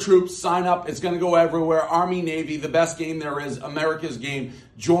 Viva La Troops, sign up. It's going to go everywhere. Army, Navy, the best game there is. America's game.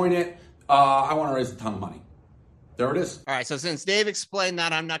 Join it. I want to raise a ton of money. There it is. All right. So since Dave explained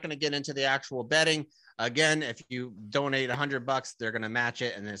that, I'm not going to get into the actual betting. Again, if you donate $100, they're going to match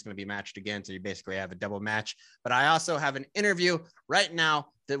it, and then it's going to be matched again. So you basically have a double match. But I also have an interview right now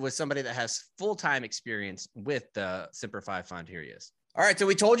that was somebody that has full-time experience with the Semper Fi Fund. Here he is. All right. So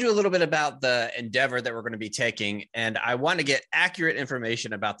we told you a little bit about the endeavor that we're going to be taking, and I want to get accurate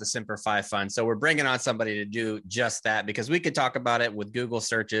information about the Semper Fi Fund. So we're bringing on somebody to do just that, because we could talk about it with Google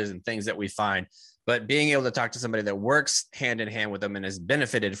searches and things that we find. But being able to talk to somebody that works hand in hand with them and has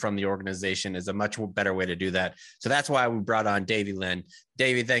benefited from the organization is a much better way to do that. So that's why we brought on Davey Lynn.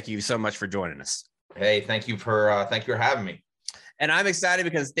 Davey, thank you so much for joining us. Hey, thank you for having me. And I'm excited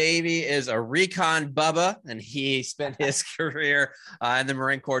because Davey is a recon Bubba, and he spent his career in the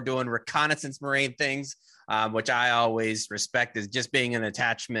Marine Corps doing reconnaissance Marine things, which I always respect, is just being an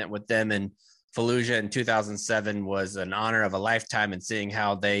attachment with them. And Fallujah in 2007 was an honor of a lifetime, and seeing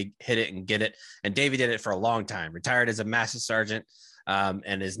how they hit it and get it. And Davey did it for a long time, retired as a master sergeant,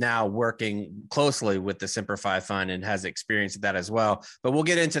 and is now working closely with the Semper Fi Fund and has experience with that as well. But we'll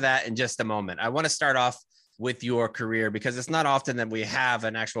get into that in just a moment. I want to start off with your career because it's not often that we have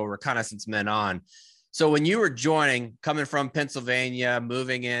an actual reconnaissance man on. So when you were coming from Pennsylvania,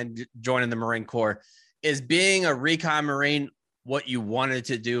 moving in, joining the Marine Corps, is being a recon Marine what you wanted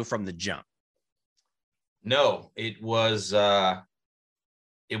to do from the jump? No, it was,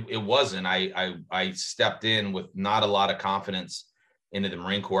 it wasn't. I stepped in with not a lot of confidence into the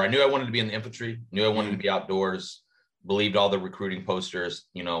Marine Corps. I knew I wanted to be in the infantry, knew I wanted to be outdoors, believed all the recruiting posters,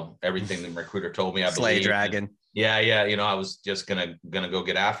 everything the recruiter told me. I Slay believed. Dragon. Yeah. I was just gonna go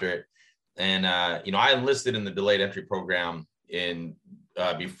get after it. And I enlisted in the delayed entry program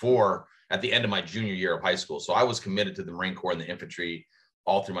before at the end of my junior year of high school. So I was committed to the Marine Corps and the infantry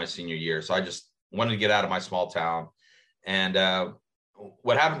all through my senior year. So I just wanted to get out of my small town. And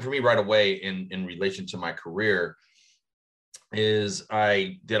what happened for me right away in relation to my career is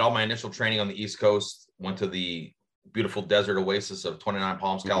I did all my initial training on the East Coast, went to the beautiful desert oasis of 29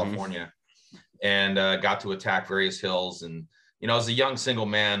 Palms, California, and got to attack various hills. And, as a young single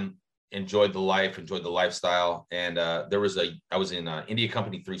man, enjoyed the life, enjoyed the lifestyle. And I was in India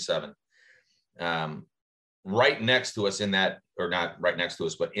Company 37. Right next to us not right next to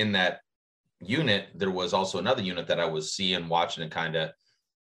us, but in that unit, there was also another unit that I was seeing, watching, and kind of,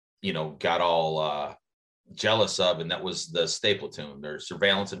 got all jealous of. And that was the Stay Platoon, their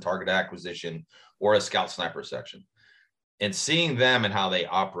surveillance and target acquisition, or a scout sniper section. And seeing them and how they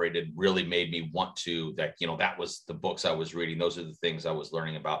operated really made me want to, that was the books I was reading. Those are the things I was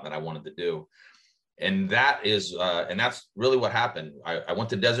learning about that I wanted to do. And that's really what happened. I went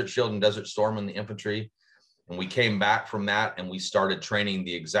to Desert Shield and Desert Storm in the infantry, and we came back from that and we started training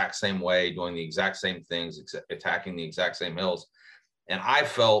the exact same way, doing the exact same things, attacking the exact same hills. And I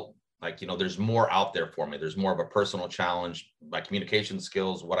felt like, there's more out there for me. There's more of a personal challenge, my communication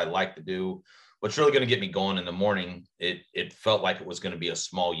skills, what I like to do, what's really going to get me going in the morning. It felt like it was going to be a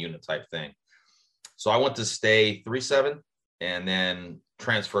small unit type thing. So I went to Stay 37 and then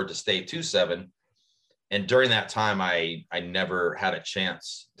transferred to Stay 27. And during that time, I never had a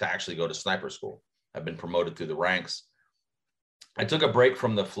chance to actually go to sniper school. I've been promoted through the ranks. I took a break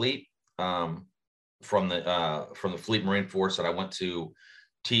from the fleet, from the Fleet Marine Force, and I went to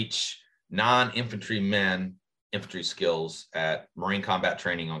teach non-infantry men infantry skills at Marine Combat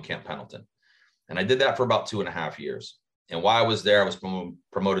Training on Camp Pendleton. And I did that for about 2.5 years. And while I was there, I was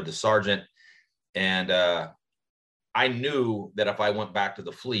promoted to sergeant. And I knew that if I went back to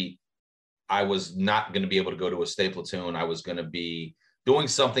the fleet, I was not going to be able to go to a Stay Platoon. I was going to be doing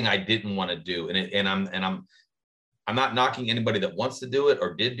something I didn't want to do. And I'm not knocking anybody that wants to do it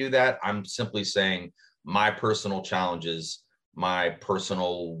or did do that. I'm simply saying my personal challenges, my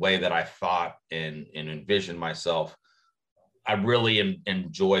personal way that I thought and envisioned myself. I really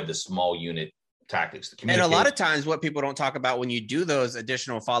enjoyed the small unit tactics. And a lot of times what people don't talk about when you do those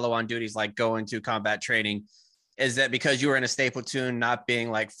additional follow-on duties, like going to combat training, is that because you were in a Stay Platoon, not being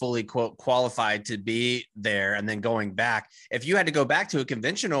like fully quote qualified to be there and then going back, if you had to go back to a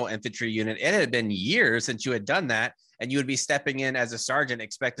conventional infantry unit, it had been years since you had done that. And you would be stepping in as a sergeant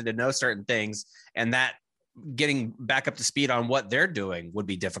expected to know certain things. And that getting back up to speed on what they're doing would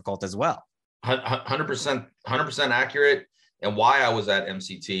be difficult as well. 100% accurate. And why I was at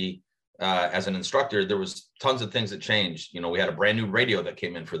MCT as an instructor, there was tons of things that changed. We had a brand new radio that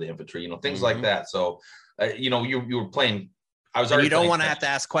came in for the infantry, things like that. So, you were playing. I was already. You don't want to have to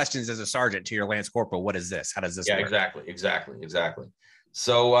ask questions as a sergeant to your lance corporal. What is this? How does this work? Exactly.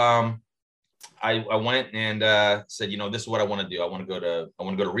 So I went and said, this is what I want to do. I want to go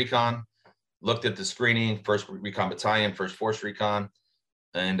to recon. Looked at the screening, 1st Recon Battalion, 1st Force Recon.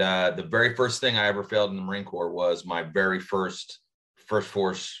 And the very first thing I ever failed in the Marine Corps was my very first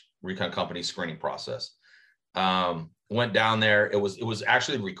Force Recon Company screening process. Went down there. It was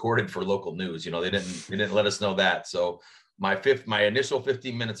actually recorded for local news. They didn't let us know that. So my initial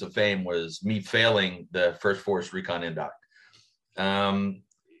 15 minutes of fame was me failing the 1st Force Recon Indoc.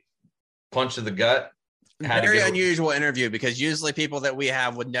 Punch to the gut. Very unusual interview, because usually people that we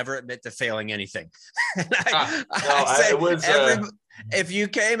have would never admit to failing anything. If you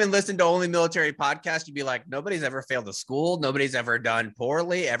came and listened to Only Military Podcast, you'd be like, nobody's ever failed a school. Nobody's ever done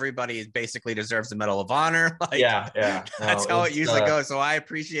poorly. Everybody basically deserves the Medal of Honor. That's how it usually goes. So I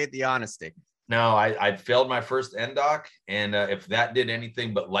appreciate the honesty. No, I failed my first NDOC. And if that did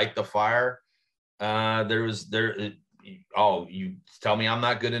anything but light the fire, you tell me I'm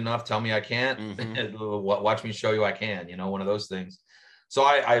not good enough. Tell me I can't. Watch me show you I can, one of those things. So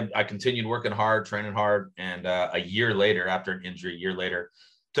I continued working hard, training hard. And a year later, after an injury,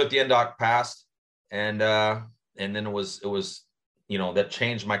 took the NDOC, passed. And then it was, that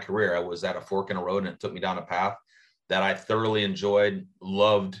changed my career. I was at a fork in a road, and it took me down a path that I thoroughly enjoyed,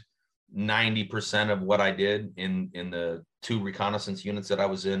 loved 90% of what I did in the 2 reconnaissance units that I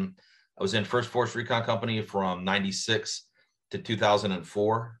was in. I was in 1st Force Recon Company from 96 to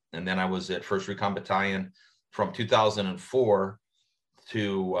 2004. And then I was at 1st Recon Battalion from 2004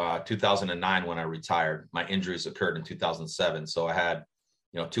 to 2009 when I retired. My injuries occurred in 2007. So I had,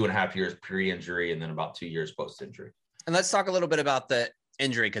 2.5 years pre-injury and then about 2 years post-injury. And let's talk a little bit about the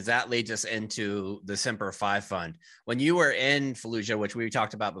injury, because that leads us into the Semper Fi Fund. When you were in Fallujah, which we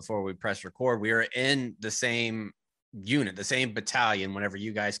talked about before we pressed record, we were in the same unit, the same battalion whenever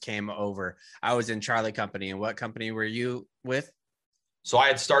you guys came over. I was in Charlie Company. And what company were you with? So I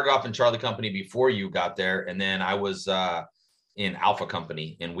had started off in Charlie Company before you got there. And then I was in Alpha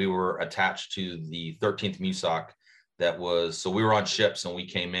Company, and we were attached to the 13th MUSOC. So we were on ships and we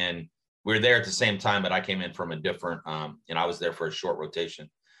came in. We were there at the same time, but I came in from a different, and I was there for a short rotation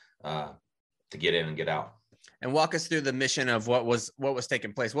to get in and get out. And walk us through the mission of what was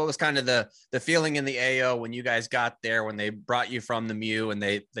taking place. What was kind of the feeling in the AO when you guys got there, when they brought you from the MU and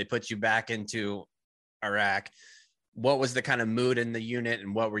they put you back into Iraq? What was the kind of mood in the unit,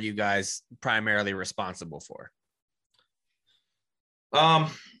 and what were you guys primarily responsible for?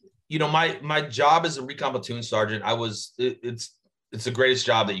 My job as a recon platoon sergeant, it's the greatest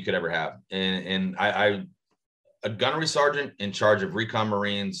job that you could ever have. And I a gunnery sergeant in charge of recon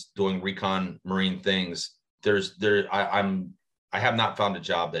Marines doing recon Marine things. I have not found a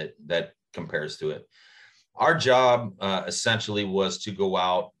job that compares to it. Our job essentially was to go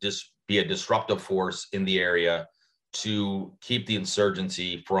out, just be a disruptive force in the area to keep the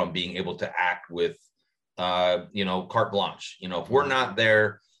insurgency from being able to act with, carte blanche. If we're not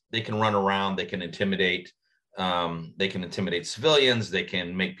there, they can run around, they can intimidate. They can intimidate civilians. They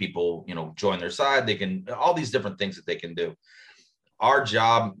can make people, join their side. They can, all these different things that they can do. Our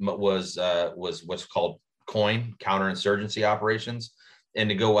job was what's called COIN, counterinsurgency operations, and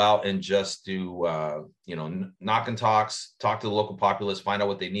to go out and just do, knock and talks, talk to the local populace, find out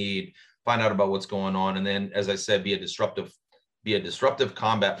what they need, find out about what's going on. And then, as I said, be a disruptive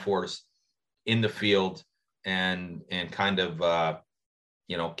combat force in the field and kind of,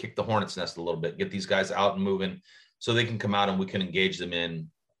 kick the hornet's nest a little bit, get these guys out and moving so they can come out and we can engage them in,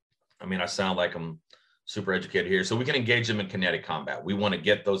 I sound like I'm super educated here. So we can engage them in kinetic combat. We want to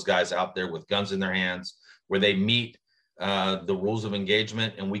get those guys out there with guns in their hands where they meet the rules of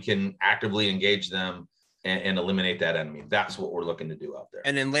engagement, and we can actively engage them and eliminate that enemy. That's what we're looking to do out there.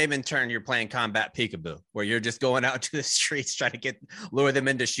 And in layman turn, you're playing combat peekaboo, where you're just going out to the streets trying to lure them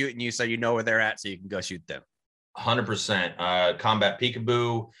into shooting you so you know where they're at so you can go shoot them. 100% combat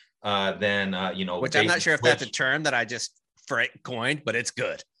peekaboo. Which I'm not sure if that's a term that I just coined, but it's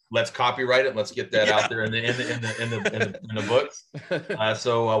good. Let's copyright it. Let's get that out there in the books.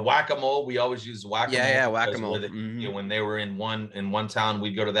 So whack-a-mole, we always use whack-a-mole. Yeah, whack-a-mole. When they were in one town,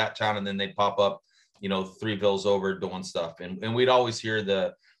 we'd go to that town, and then they'd pop up, 3 villas over doing stuff, and we'd always hear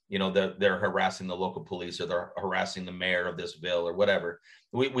they're harassing the local police, or they're harassing the mayor of this ville or whatever.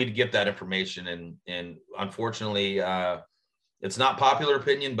 We'd get that information, and unfortunately, it's not popular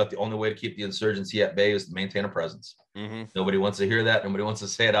opinion, but the only way to keep the insurgency at bay is to maintain a presence. Mm-hmm. Nobody wants to hear that. Nobody wants to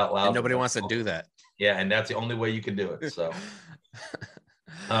say it out loud. And nobody wants to do that. Yeah, and that's the only way you can do it. So,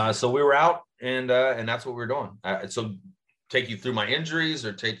 so we were out, and that's what we were doing. So, take you through my injuries,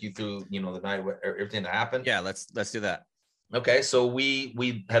 or take you through the night, everything that happened. Yeah, let's do that. Okay, so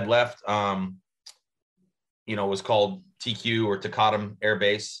we had left. It was called TQ, or Taqadum Air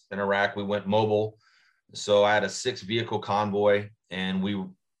Base in Iraq. We went mobile. So I had a 6-vehicle convoy, and we,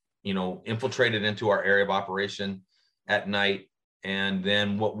 infiltrated into our area of operation at night. And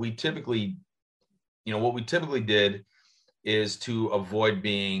then what we typically did is to avoid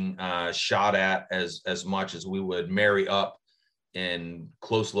being shot at as much as we would marry up and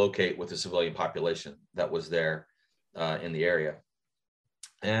close locate with the civilian population that was there in the area.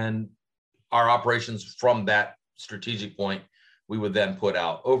 And our operations from that strategic point, we would then put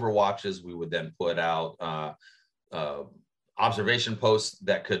out overwatches. We would then put out observation posts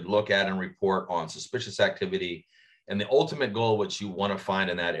that could look at and report on suspicious activity. And the ultimate goal, which you want to find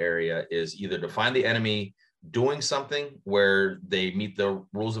in that area, is either to find the enemy doing something where they meet the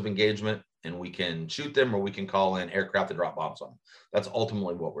rules of engagement and we can shoot them, or we can call in aircraft to drop bombs on them. That's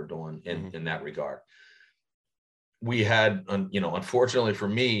ultimately what we're doing in that regard. We had, unfortunately for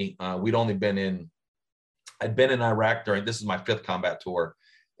me, I'd been in Iraq this is my 5th combat tour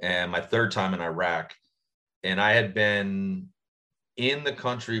and my 3rd time in Iraq. And I had been in the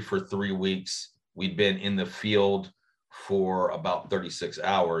country for 3 weeks. We'd been in the field for about 36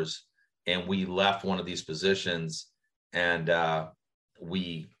 hours, and we left one of these positions, and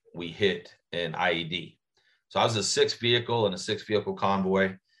we hit an IED. So I was a 6th vehicle and a 6 vehicle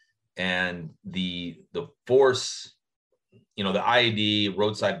convoy, and the force, the IED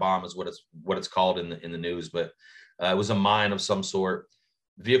roadside bomb is what it's called in the news, but it was a mine of some sort.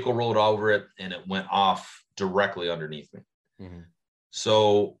 Vehicle rolled over it and it went off directly underneath me. Mm-hmm.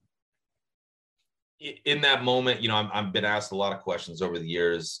 So in that moment, I've been asked a lot of questions over the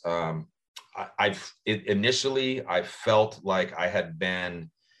years. Initially I felt like I had been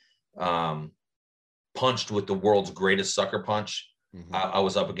punched with the world's greatest sucker punch. Mm-hmm. I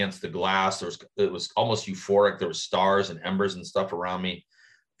was up against the glass. It was almost euphoric. There was stars and embers and stuff around me.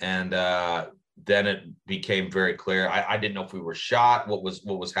 And then it became very clear. I didn't know if we were shot, what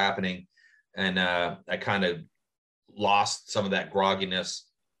was happening. And I kind of lost some of that grogginess.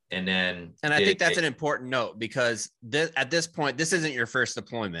 And I think that's an important note, because at this point, this isn't your first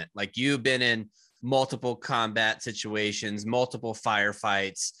deployment. Like, you've been in multiple combat situations, multiple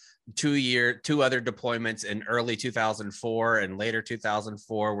firefights, 2 other deployments in early 2004 and later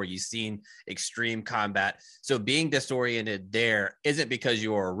 2004, where you've seen extreme combat. So being disoriented there isn't because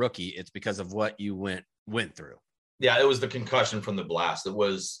you were a rookie. It's because of what you went through. Yeah, it was the concussion from the blast. It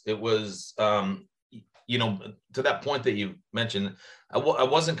was to that point that you mentioned, I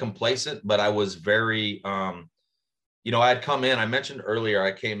wasn't complacent, but I was very, I had come in, I mentioned earlier,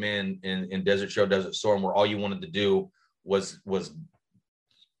 I came in Desert Storm, where all you wanted to do was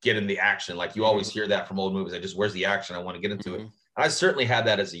get in the action. Like, you always hear that from old movies. where's the action? I want to get into it. I certainly had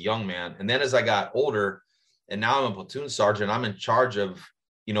that as a young man. And then as I got older, and now I'm a platoon sergeant, I'm in charge of,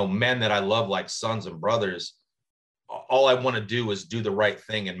 men that I love like sons and brothers. All I want to do is do the right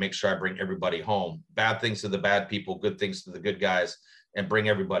thing and make sure I bring everybody home. Bad things to the bad people, good things to the good guys, and bring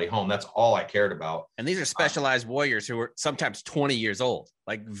everybody home. That's all I cared about. And these are specialized warriors who are sometimes 20 years old,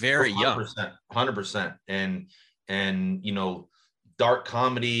 like very 100%, young. 100%. And, dark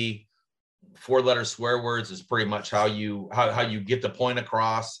comedy, 4-letter swear words is pretty much how you get the point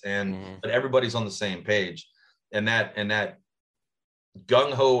across, but everybody's on the same page. And that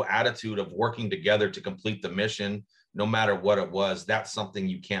gung-ho attitude of working together to complete the mission, no matter what it was, that's something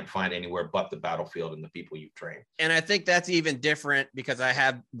you can't find anywhere but the battlefield and the people you train. And I think that's even different, because I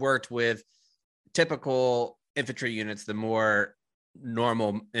have worked with typical infantry units, the more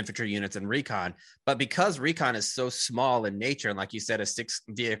normal infantry units in recon, but because recon is so small in nature, and like you said, a 6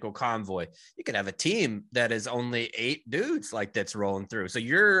 vehicle convoy, you could have a team that is only 8 dudes like that's rolling through. So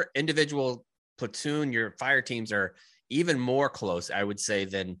your individual platoon, your fire teams are even more close, I would say,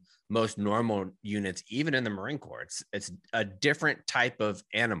 than most normal units, even in the Marine Corps. It's a different type of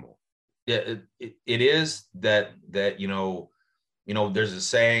animal. Yeah, it is that there's a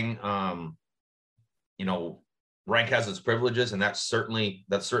saying, rank has its privileges, and that's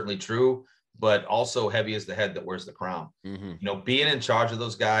certainly true, but also heavy is the head that wears the crown. Mm-hmm. Being in charge of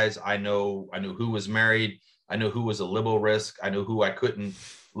those guys, I knew who was married. I knew who was a libo risk. I knew who I couldn't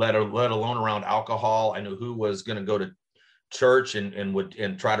let alone around alcohol. I knew who was going to go to church and would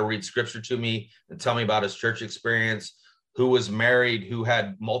try to read scripture to me and tell me about his church experience, who was married, who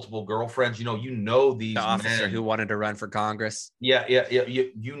had multiple girlfriends. These the officer men who wanted to run for Congress. Yeah.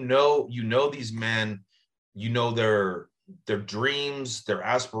 These men, their dreams, their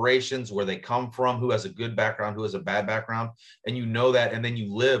aspirations, where they come from, who has a good background, who has a bad background, and that, and then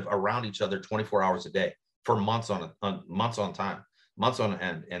you live around each other 24 hours a day for months on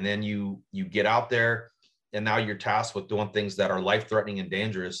end, and then you get out there, and now you're tasked with doing things that are life-threatening and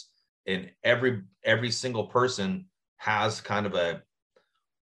dangerous, and every single person has kind of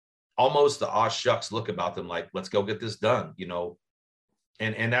almost the aw shucks look about them, like, let's go get this done,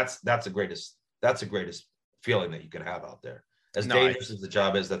 and that's the greatest feeling that you can have out there. As dangerous as the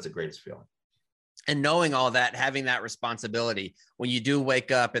job is, that's the greatest feeling. And knowing all that, having that responsibility, when you do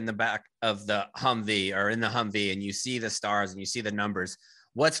wake up in the back of the Humvee or in the Humvee and you see the stars and you see the numbers,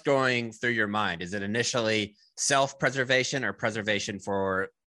 what's going through your mind? Is it initially self-preservation or preservation for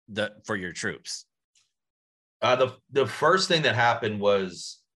your troops? The first thing that happened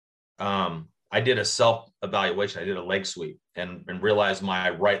was I did a self-evaluation. I did a leg sweep and realized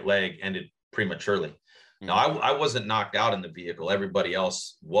my right leg ended prematurely. Now, I wasn't knocked out in the vehicle. Everybody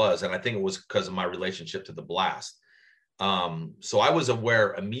else was. And I think it was because of my relationship to the blast. So I was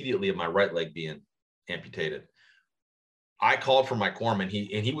aware immediately of my right leg being amputated. I called for my corpsman.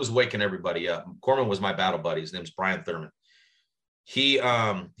 He was waking everybody up. Corpsman was my battle buddy. His name's Brian Thurman.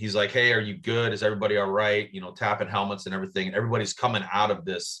 He's like, hey, are you good? Is everybody all right? Tapping helmets and everything. And everybody's coming out of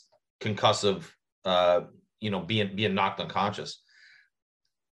this concussive, being knocked unconscious.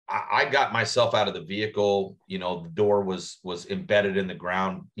 I got myself out of the vehicle. The door was embedded in the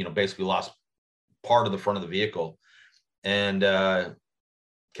ground, basically lost part of the front of the vehicle. And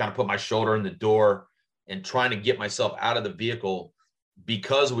kind of put my shoulder in the door and trying to get myself out of the vehicle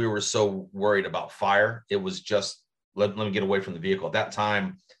because we were so worried about fire. It was just, let me get away from the vehicle. At that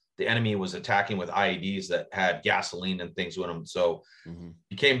time, the enemy was attacking with IEDs that had gasoline and things with them. So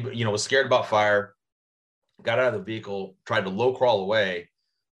became, was scared about fire, got out of the vehicle, tried to low crawl away,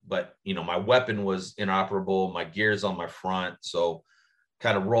 but, my weapon was inoperable, my gear's on my front. So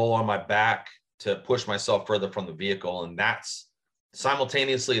kind of roll on my back to push myself further from the vehicle. And that's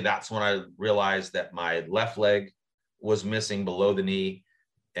when I realized that my left leg was missing below the knee.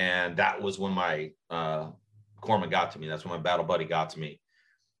 And that was when my corpsman got to me. That's when my battle buddy got to me.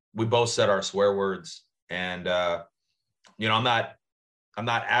 We both said our swear words, and I'm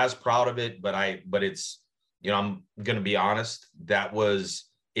not as proud of it, but it's, I'm going to be honest. That was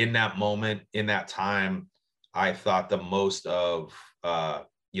in that moment, in that time, I thought the most of,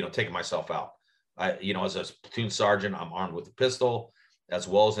 taking myself out. As a platoon sergeant, I'm armed with a pistol as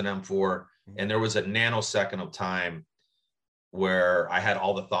well as an M4. And there was a nanosecond of time where I had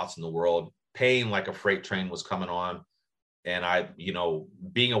all the thoughts in the world. Pain like a freight train was coming on. And I,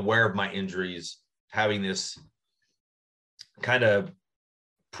 being aware of my injuries, having this kind of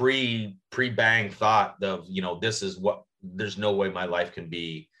pre-bang thought of, there's no way my life can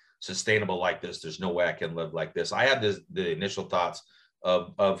be sustainable like this. There's no way I can live like this. I had the initial thoughts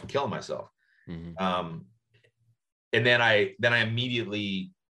of killing myself. And then I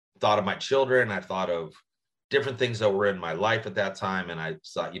immediately thought of my children. I thought of different things that were in my life at that time. And I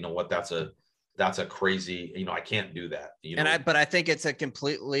thought, that's a crazy, I can't do that. But I think it's a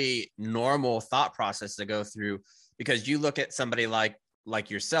completely normal thought process to go through, because you look at somebody like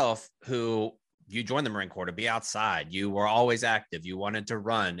yourself, who you joined the Marine Corps to be outside. You were always active. You wanted to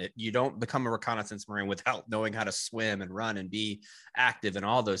run. You don't become a reconnaissance Marine without knowing how to swim and run and be active and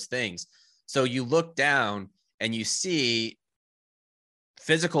all those things. So you look down and you see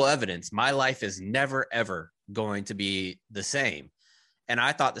physical evidence. My life is never, ever going to be the same. And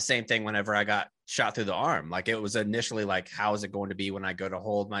I thought the same thing whenever I got shot through the arm. Like, it was initially like, how is it going to be when I go to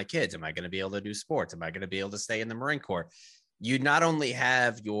hold my kids? Am I going to be able to do sports? Am I going to be able to stay in the Marine Corps? You not only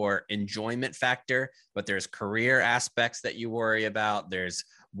have your enjoyment factor, but there's career aspects that you worry about. There's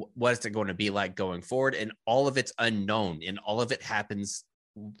what's it going to be like going forward? And all of it's unknown. And all of it happens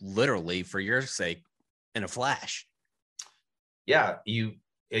literally, for your sake, in a flash. Yeah. You're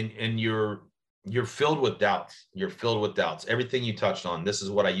filled with doubts. You're filled with doubts. Everything you touched on, this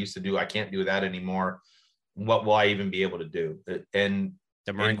is what I used to do. I can't do that anymore. What will I even be able to do? And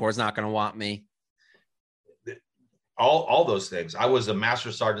the Marine Corps is not going to want me. All those things. I was a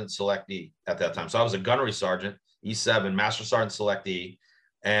Master Sergeant Selectee at that time. So I was a gunnery sergeant, E7, Master Sergeant Selectee.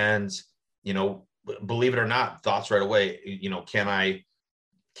 And, believe it or not, thoughts right away, can I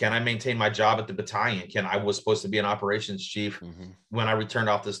maintain my job at the battalion? I was supposed to be an operations chief when I returned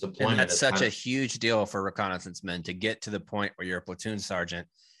off this deployment. And that's such a huge deal for reconnaissance men, to get to the point where you're a platoon sergeant.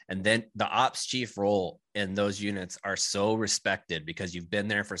 And then the ops chief role in those units are so respected because you've been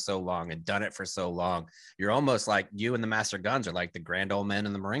there for so long and done it for so long. You're almost like, you and the master guns are like the grand old men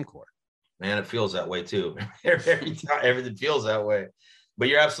in the Marine Corps. Man, it feels that way too. Every time, everything feels that way. But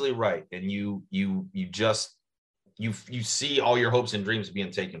you're absolutely right. And you see all your hopes and dreams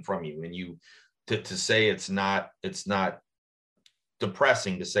being taken from you. And to say it's not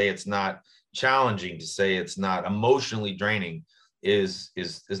depressing, to say it's not challenging, to say it's not emotionally draining is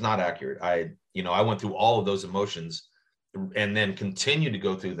not accurate. I went through all of those emotions and then continue to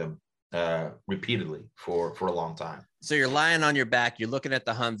go through them repeatedly for a long time. So you're lying on your back, you're looking at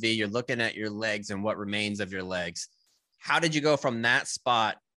the Humvee, you're looking at your legs and what remains of your legs. How did you go from that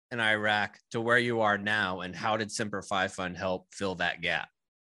spot in Iraq to where you are now? And how did Semper Fi Fund help fill that gap?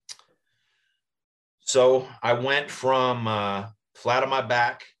 So I went from flat on my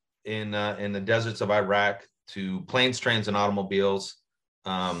back in the deserts of Iraq to planes, trains, and automobiles.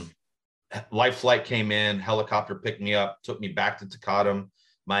 Life flight came in, helicopter picked me up, took me back to Taqadum.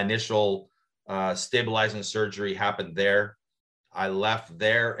 My initial stabilizing surgery happened there. I left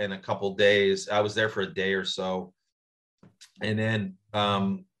there in a couple days. I was there for a day or so. And then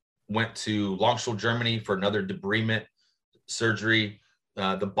went to Longshore, Germany for another debridement surgery.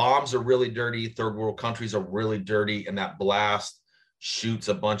 The bombs are really dirty. Third world countries are really dirty. And that blast shoots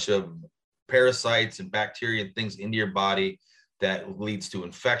a bunch of parasites and bacteria and things into your body that leads to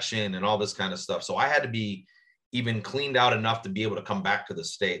infection and all this kind of stuff. So I had to be even cleaned out enough to be able to come back to the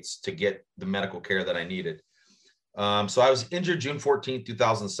States to get the medical care that I needed. So I was injured June 14th,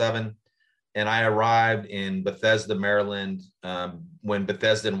 2007. And I arrived in Bethesda, Maryland, when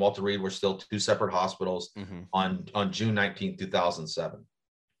Bethesda and Walter Reed were still two separate hospitals on June 19th, 2007.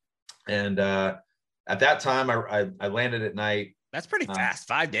 And at that time, I landed at night. That's pretty fast.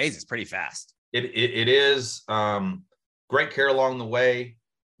 5 days is pretty fast. It is great care along the way.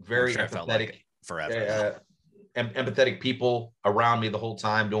 Very sure it felt empathetic. like forever. Empathetic people around me the whole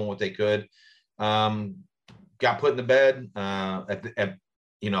time doing what they could. Got put in the bed.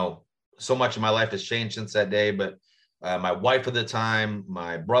 So much of my life has changed since that day. But my wife at the time,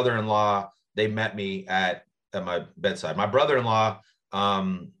 my brother-in-law, they met me at my bedside. My brother-in-law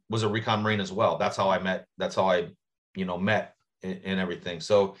was a recon Marine as well. That's how I met. That's how I, met and everything.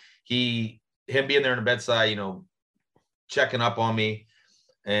 So him being there in the bedside, checking up on me.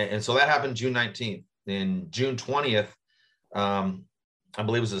 And so that happened June 19th. In June 20th, I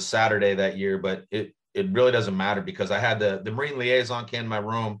believe it was a Saturday that year, but it really doesn't matter because I had the Marine liaison came in my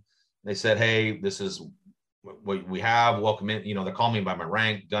room. They said, hey, this is what we have. Welcome in. They're calling me by my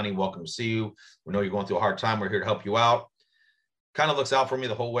rank. Gunny, welcome to see you. We know you're going through a hard time. We're here to help you out. Kind of looks out for me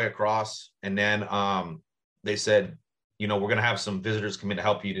the whole way across. And then they said, we're going to have some visitors come in to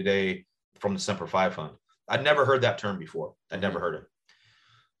help you today from the Semper Fi Fund. I'd never heard that term before. I'd never heard it.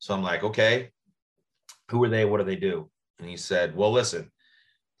 So I'm like, okay, who are they? What do they do? And he said, well, listen,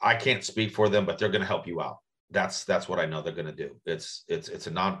 I can't speak for them, but they're going to help you out. That's what I know they're going to do. It's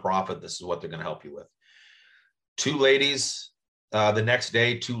a nonprofit. This is what they're going to help you with. Two ladies, the next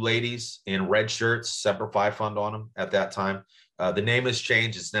day, two ladies in red shirts, Semper Fi Fund on them at that time. The name has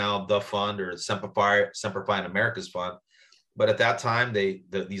changed. It's now the fund or Semper Fi and America's Fund. But at that time,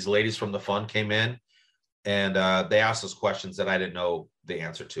 these ladies from the fund came in and they asked us questions that I didn't know the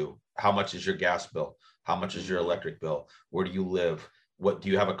answer to. How much is your gas bill? How much is your electric bill? Where do you live? What do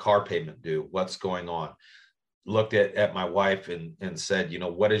you have a car payment due? What's going on? Looked at my wife and said,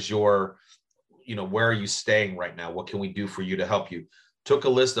 what is your, where are you staying right now? What can we do for you to help you? Took a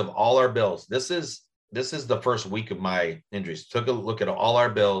list of all our bills. This is the first week of my injuries. Took a look at all our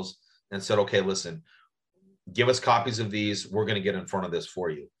bills and said, okay, listen, give us copies of these. We're going to get in front of this for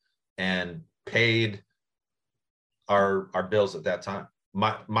you. And paid our bills at that time.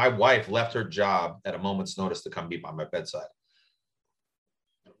 My wife left her job at a moment's notice to come be by my bedside.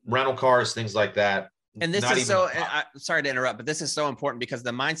 Rental cars, things like that. And this is sorry to interrupt, but this is so important because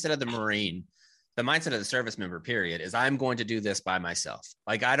the mindset of the Marine, the mindset of the service member, period, is I'm going to do this by myself.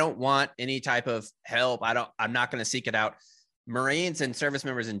 Like, I don't want any type of help. I'm not going to seek it out. Marines and service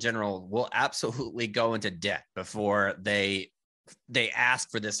members in general will absolutely go into debt before they ask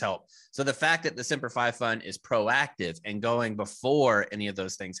for this help. So the fact that the Semper Fi Fund is proactive and going before any of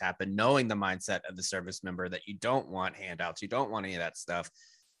those things happen, knowing the mindset of the service member that you don't want handouts, you don't want any of that stuff,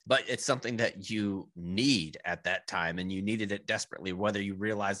 but it's something that you need at that time and you needed it desperately, whether you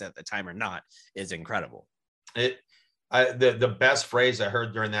realize that at the time or not, is incredible. The best phrase I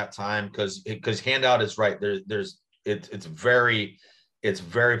heard during that time, because handout is right. It's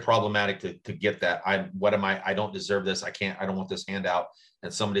very problematic to get that. I don't deserve this. I don't want this handout.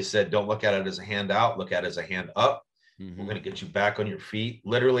 And somebody said, don't look at it as a handout, look at it as a hand up. Mm-hmm. We're going to get you back on your feet,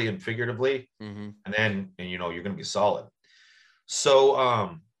 literally and figuratively. Mm-hmm. And then, you're going to be solid.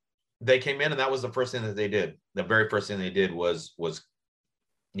 So they came in and that was the first thing that they did. The very first thing they did was,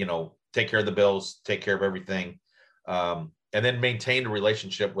 take care of the bills, take care of everything. And then maintained a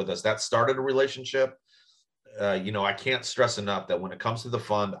relationship with us. That started a relationship. I can't stress enough that when it comes to the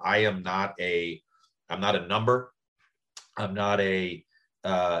fund, I'm not a number. I'm not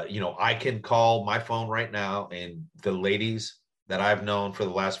I can call my phone right now and the ladies that I've known for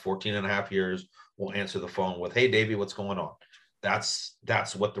the last 14 and a half years will answer the phone with, hey, Davey, what's going on? That's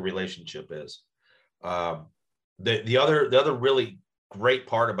what the relationship is. The other really great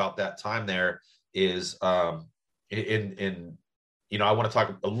part about that time there is I want to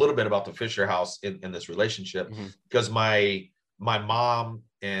talk a little bit about the Fisher House in this relationship, mm-hmm. because my mom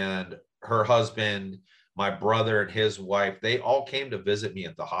and her husband, my brother and his wife, they all came to visit me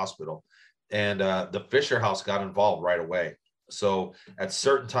at the hospital, and the Fisher House got involved right away. So at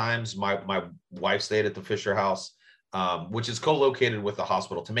certain times, my wife stayed at the Fisher House, which is co-located with the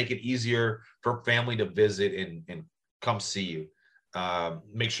hospital to make it easier for family to visit and come see you.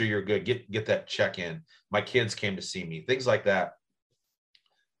 Make sure you're good, get that check in. My kids came to see me, things like that.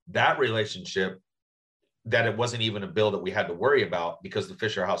 That relationship, that it wasn't even a bill that we had to worry about because the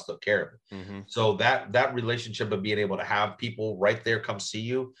Fisher House took care of it. Mm-hmm. So that relationship of being able to have people right there come see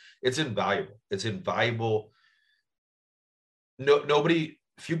you, it's invaluable. It's invaluable.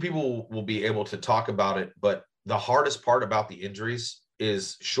 Few people will be able to talk about it, but the hardest part about the injuries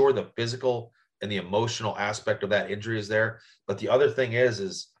is, sure, the physical and the emotional aspect of that injury is there. But the other thing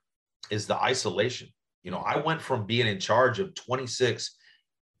is the isolation. I went from being in charge of 26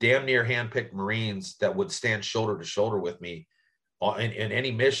 damn near handpicked Marines that would stand shoulder to shoulder with me in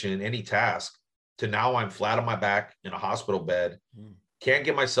any mission, any task, to now I'm flat on my back in a hospital bed, can't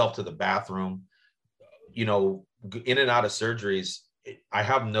get myself to the bathroom, you know, in and out of surgeries. I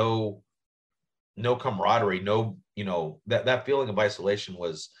have no camaraderie, no, you know, that feeling of isolation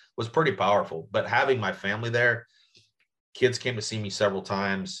was pretty powerful. But having my family there, kids came to see me several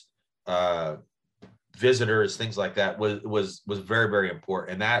times, visitors, things like that was very, very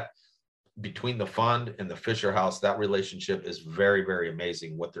important. And that, between the fund and the Fisher House, that relationship is very, very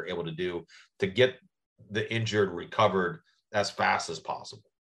amazing, what they're able to do to get the injured recovered as fast as possible.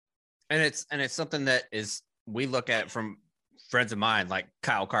 And it's something that we look at from friends of mine, like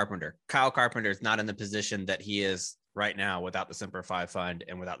Kyle Carpenter. Kyle Carpenter is not in the position that he is right now without the Semper Fi Fund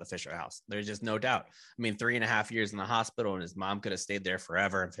and without the Fisher House. There's just no doubt. I mean, 3.5 years in the hospital, and his mom could have stayed there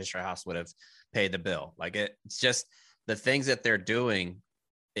forever, and Fisher House would have paid the bill. Like, it's just the things that they're doing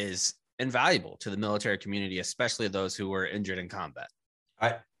is invaluable to the military community, especially those who were injured in combat.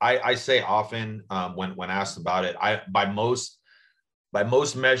 I say often, when asked about it, by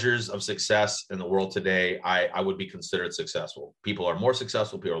most measures of success in the world today, I would be considered successful. People are more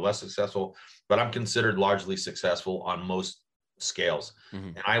successful, people are less successful, but I'm considered largely successful on most scales.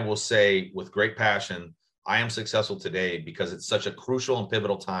 And I will say with great passion, I am successful today because it's such a crucial and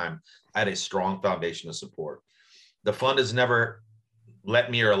pivotal time. I had a strong foundation of support. The fund has never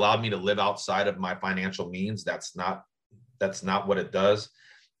let me or allowed me to live outside of my financial means. That's not what it does.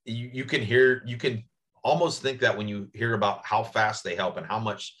 You can almost think that when you hear about how fast they help and how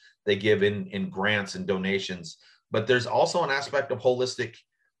much they give in grants and donations, but there's also an aspect of holistic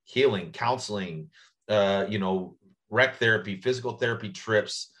healing, counseling, rec therapy, physical therapy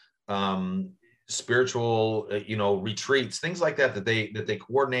trips, spiritual, retreats, things like that they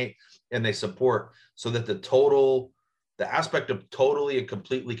coordinate and they support, so that the aspect of totally and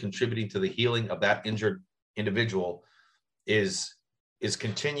completely contributing to the healing of that injured individual is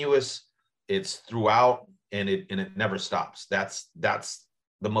continuous. It's throughout, and it never stops. That's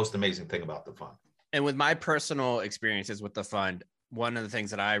the most amazing thing about the fund. And with my personal experiences with the fund, one of the things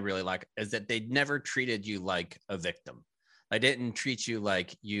that I really like is that they never treated you like a victim. They didn't treat you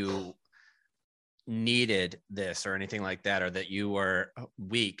like you needed this or anything like that, or that you were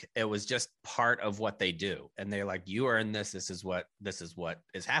weak. It was just part of what they do. And they're like, you earn this. This is what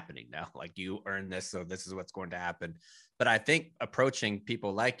is happening now. Like, you earn this, so this is what's going to happen. But I think approaching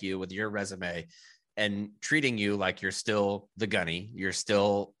people like you with your resume and treating you like you're still the gunny, you're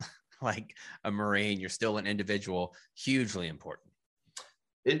still like a Marine, you're still an individual, hugely important.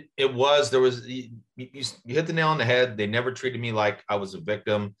 You hit the nail on the head. They never treated me like I was a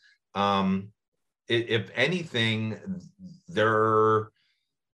victim. If anything, they're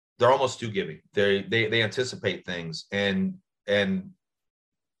almost too giving. They anticipate things, and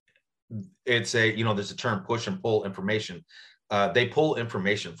it's there's a term, push and pull information. They pull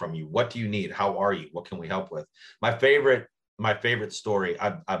information from you. What do you need? How are you? What can we help with? My favorite story,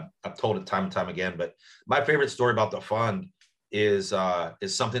 I've told it time and time again, but my favorite story about the fund is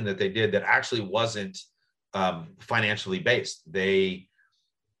something that they did that actually wasn't financially based.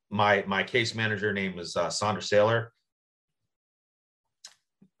 My case manager name is Sandra Saylor.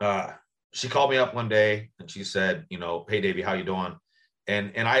 She called me up one day and she said, hey, Davey, how you doing?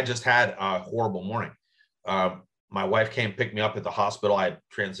 And I just had a horrible morning. My wife came pick me up at the hospital. I had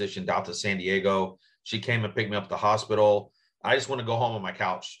transitioned out to San Diego. She came and picked me up at the hospital. I just want to go home on my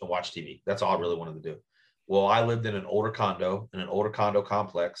couch and watch TV. That's all I really wanted to do. Well, I lived in an older condo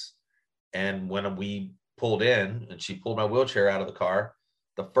complex. And when we pulled in and she pulled my wheelchair out of the car,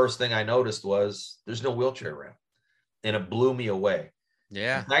 the first thing I noticed was there's no wheelchair ramp, and it blew me away.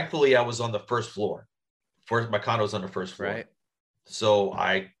 Yeah. And thankfully, I was on the first floor. My condo's on the first floor. Right. So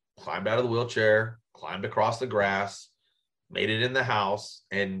I climbed out of the wheelchair, climbed across the grass, made it in the house,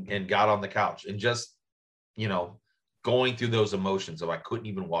 and got on the couch, and just, going through those emotions of I couldn't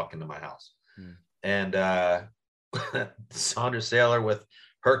even walk into my house. And Sandra Saylor, with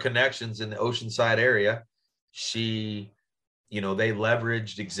her connections in the Oceanside area, they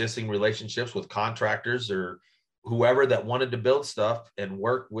leveraged existing relationships with contractors or whoever that wanted to build stuff, and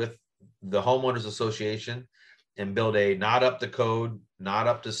work with the homeowners association and build a not up to code, not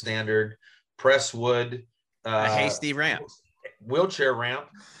up to standard, press wood, a hasty ramp, wheelchair ramp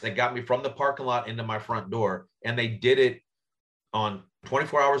that got me from the parking lot into my front door. And they did it on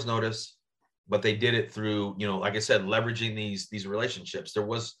 24 hours notice, but they did it through, like I said, leveraging these relationships. They're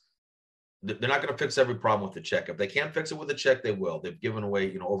not going to fix every problem with the check. If they can't fix it with a check, they will. They've given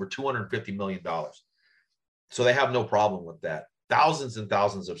away, over $250 million. So they have no problem with that. Thousands and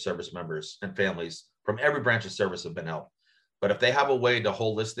thousands of service members and families from every branch of service have been helped. But if they have a way to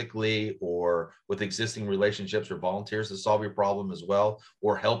holistically, or with existing relationships or volunteers, to solve your problem as well,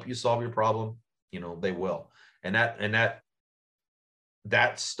 or help you solve your problem, they will. And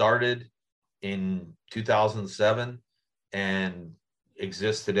that started in 2007 and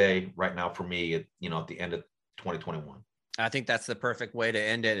exists today right now for me at the end of 2021. I think that's the perfect way to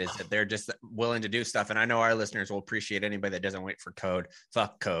end it, is that they're just willing to do stuff. And I know our listeners will appreciate anybody that doesn't wait for code.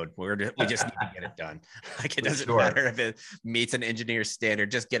 Fuck code. We just need to get it done. Like, it doesn't matter if it meets an engineer's standard,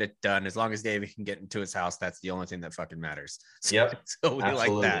 just get it done. As long as David can get into his house, that's the only thing that fucking matters. So, yep. So we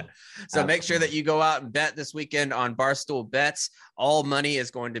like that. So make sure that you go out and bet this weekend on Barstool Bets. All money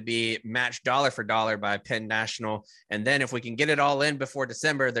is going to be matched dollar for dollar by Penn National. And then if we can get it all in before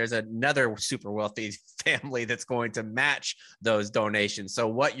December, there's another super wealthy family that's going to match those donations. So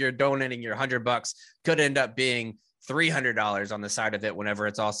what you're donating, your $100, could end up being $300 on the side of it whenever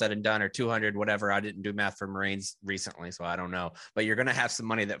it's all said and done, or 200, whatever. I didn't do math for Marines recently, so I don't know, but you're going to have some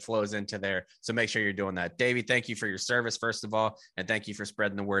money that flows into there. So make sure you're doing that. Davey, thank you for your service, first of all, and thank you for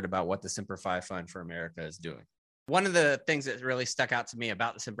spreading the word about what the Semper Fi Fund for America is doing. One of the things that really stuck out to me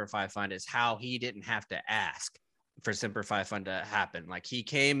about the Semper Fi Fund is how he didn't have to ask for Semper Fi Fund to happen. Like, he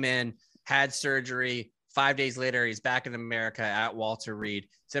came in, had surgery, 5 days later, he's back in America at Walter Reed.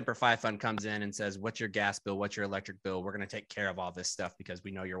 Semper Fi Fund comes in and says, what's your gas bill? What's your electric bill? We're going to take care of all this stuff because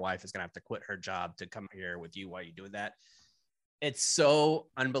we know your wife is going to have to quit her job to come here with you while you do that. It's so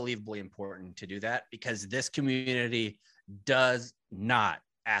unbelievably important to do that, because this community does not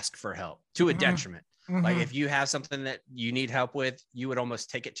ask for help, to a detriment. Like, if you have something that you need help with, you would almost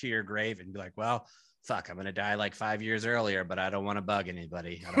take it to your grave and be like, well, fuck, I'm going to die like 5 years earlier, but I don't want to bug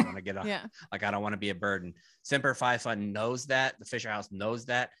anybody. I don't want to get like, I don't want to be a burden. Semper Fi Fund knows that. The Fisher House knows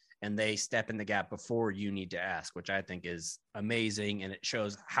that. And they step in the gap before you need to ask, which I think is amazing. And it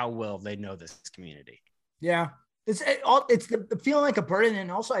shows how well they know this community. Yeah. It's the feeling like a burden. And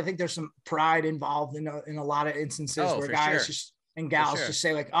also, I think there's some pride involved in a lot of instances where guys just and gals just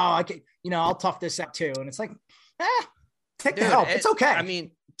say like, oh, I can, I'll tough this out too. And it's like, take the help. It's okay. I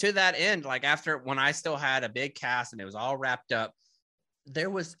mean, to that end, like, after, when I still had a big cast and it was all wrapped up, there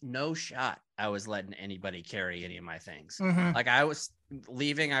was no shot I was letting anybody carry any of my things. Like, I was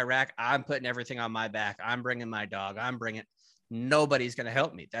leaving Iraq, I'm putting everything on my back. I'm bringing my dog. Nobody's going to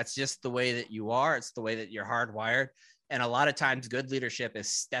help me. That's just the way that you are. It's the way that you're hardwired. And a lot of times good leadership is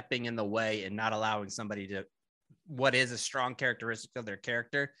stepping in the way and not allowing somebody to, what is a strong characteristic of their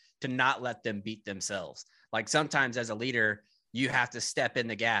character, to not let them beat themselves. Like, sometimes as a leader, you have to step in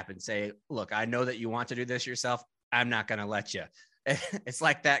the gap and say, look, I know that you want to do this yourself. I'm not going to let you. It's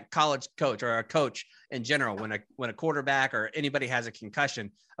like that college coach, or a coach in general. When a quarterback or anybody has a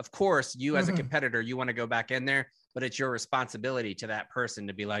concussion, of course, you as a competitor, you want to go back in there, but it's your responsibility to that person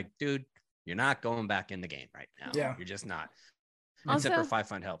to be like, dude, you're not going back in the game right now. Yeah. You're just not. And Semper Fi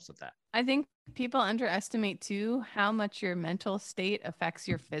Fund helps with that. I think people underestimate too how much your mental state affects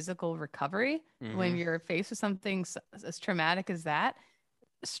your physical recovery when you're faced with something as traumatic as that.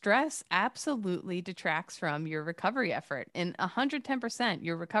 Stress absolutely detracts from your recovery effort, and 110%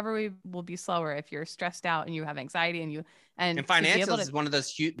 your recovery will be slower if you're stressed out and you have anxiety and financials is one of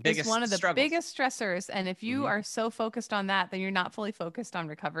those biggest biggest stressors. And if you are so focused on that, then you're not fully focused on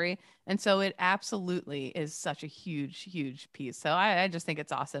recovery. And so it absolutely is such a huge piece. So I just think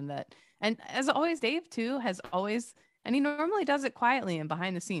it's awesome that, and as always, Dave too has always, and he normally does it quietly and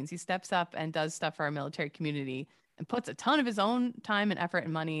behind the scenes. He steps up and does stuff for our military community and puts a ton of his own time and effort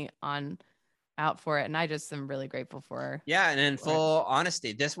and money out for it. And I just am really grateful for. Yeah. And in full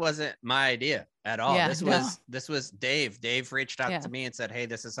honesty, this wasn't my idea at all. Yeah, this was Dave. Dave reached out to me and said, hey,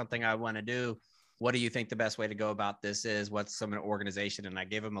 this is something I want to do. What do you think the best way to go about this is? What's some organization? And I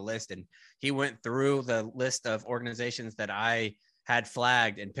gave him a list, and he went through the list of organizations that I had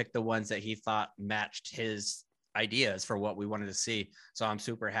flagged and picked the ones that he thought matched his ideas for what we wanted to see. So I'm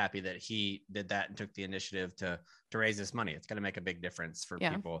super happy that he did that and took the initiative to raise this money. It's going to make a big difference for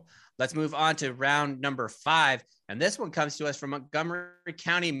people. Let's move on to round number 5. And this one comes to us from Montgomery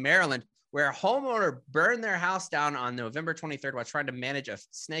County, Maryland, where a homeowner burned their house down on November 23rd while trying to manage a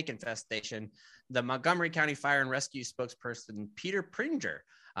snake infestation. The Montgomery County Fire and Rescue spokesperson, Peter Pringer,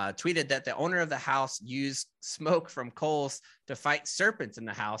 tweeted that the owner of the house used smoke from coals to fight serpents in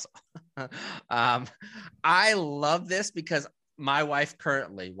the house. I love this because my wife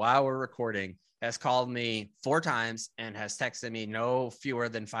currently, while we're recording, has called me 4 times and has texted me no fewer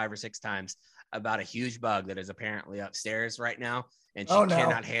than 5 or 6 times about a huge bug that is apparently upstairs right now, and she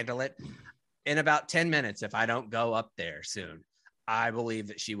cannot handle it. In about 10 minutes, if I don't go up there soon, I believe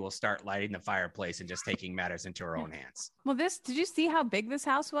that she will start lighting the fireplace and just taking matters into her own hands. Well, did you see how big this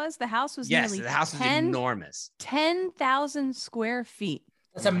house was? The house was the house was enormous. 10,000 square feet.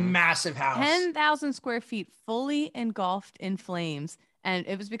 That's a massive house. 10,000 square feet fully engulfed in flames. And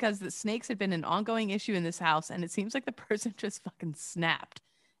it was because the snakes had been an ongoing issue in this house. And it seems like the person just fucking snapped.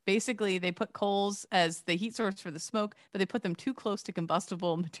 Basically, they put coals as the heat source for the smoke, but they put them too close to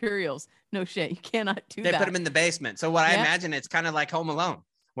combustible materials. No shit, you cannot do that. They put them in the basement. So what I imagine, it's kind of like Home Alone,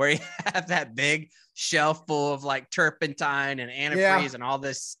 where you have that big shelf full of like turpentine and antifreeze and all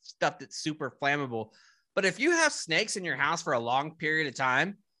this stuff that's super flammable. But if you have snakes in your house for a long period of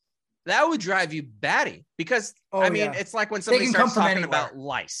time, that would drive you batty because it's like when somebody starts talking about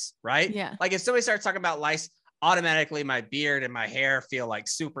lice, right? Yeah. Like if somebody starts talking about lice, automatically my beard and my hair feel like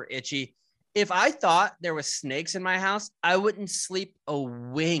super itchy. If I thought there was snakes in my house, I wouldn't sleep a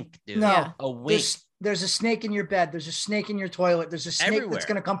wink, dude. No, a wink. There's a snake in your bed. There's a snake in your toilet. There's a snake Everywhere. that's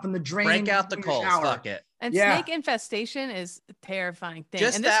going to come from the drain. Break out the coals. Fuck it. And snake infestation is a terrifying thing.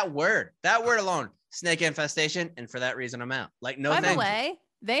 Just that word alone, snake infestation. And for that reason, I'm out. Like, no, by the way,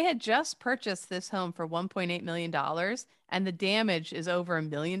 they had just purchased this home for $1.8 million and the damage is over $1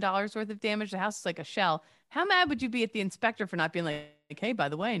 million worth of damage. The house is like a shell. How mad would you be at the inspector for not being like, hey, by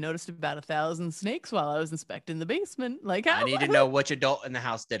the way, I noticed about 1,000 snakes while I was inspecting the basement? Like, I need to know which adult in the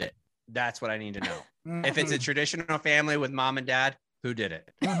house did it. That's what I need to know. If it's a traditional family with mom and dad, who did it?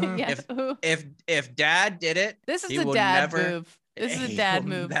 Yes, if dad did it, this is a dad move. This is a dad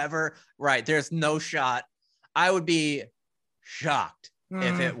move. Never, right? There's no shot. I would be shocked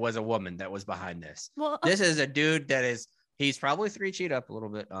if it was a woman that was behind this. Well, this is a dude that is. He's probably 3 cheat up a little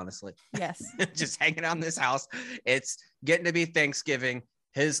bit, honestly. Yes. Just hanging out in this house. It's getting to be Thanksgiving.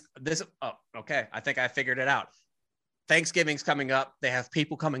 Okay. I think I figured it out. Thanksgiving's coming up. They have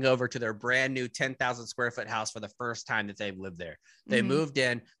people coming over to their brand new 10,000 square foot house for the first time that they've lived there. They moved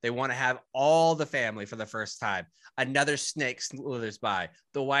in. They want to have all the family for the first time. Another snake slithers by.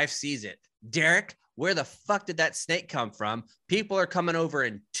 The wife sees it. Derek, where the fuck did that snake come from? People are coming over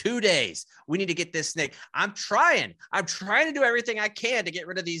in 2 days. We need to get this snake. I'm trying to do everything I can to get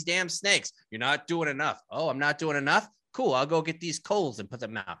rid of these damn snakes. You're not doing enough. Oh, I'm not doing enough? Cool. I'll go get these coals and put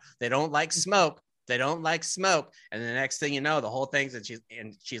them out. They don't like smoke. And the next thing you know, the whole thing's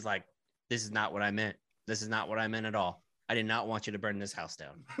she's like, this is not what I meant. This is not what I meant at all. I did not want you to burn this house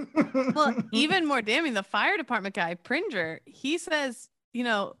down. Well, even more damning, the fire department guy, Pringer, he says,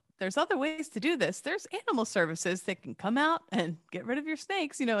 there's other ways to do this. There's animal services that can come out and get rid of your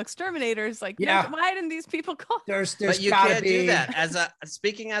snakes. Exterminators. Like, why didn't these people call? But you can't do that.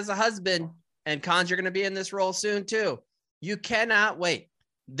 Speaking as a husband, and Cons, you're going to be in this role soon too. You cannot wait.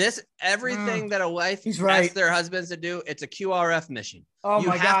 Everything that a wife asks their husbands to do, it's a QRF mission. Oh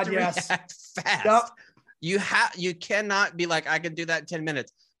my God, yes. Fast. Yep. You cannot be like, I can do that in 10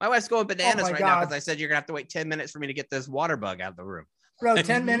 minutes. My wife's going bananas now because I said you're gonna have to wait 10 minutes for me to get this water bug out of the room. Bro,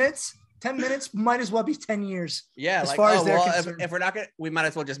 10 minutes? 10 minutes might as well be 10 years. Yeah, as far as they're concerned. If we're not gonna, we might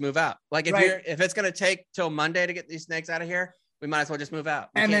as well just move out. Like if it's gonna take till Monday to get these snakes out of here, we might as well just move out.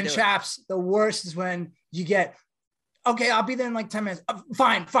 And then chaps, the worst is when you get, okay, I'll be there in like 10 minutes.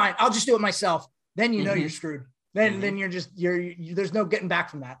 Fine. I'll just do it myself. Then you're screwed. Then you're there's no getting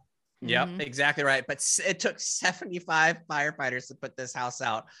back from that. Yep, exactly right. But it took 75 firefighters to put this house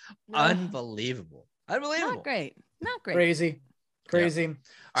out. Unbelievable. Not great. Crazy. Yep.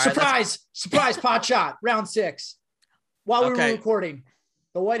 Surprise pot shot, round 6. While we were recording,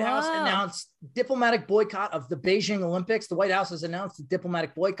 the White House announced diplomatic boycott of the Beijing Olympics. The White House has announced a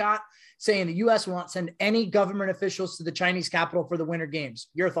diplomatic boycott, saying the U.S. will not send any government officials to the Chinese capital for the Winter Games.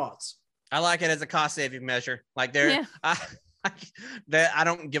 Your thoughts? I like it as a cost-saving measure. Like I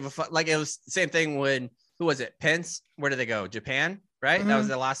don't give a fuck. Like it was the same thing when, who was it? Pence? Where did they go? Japan, right? That was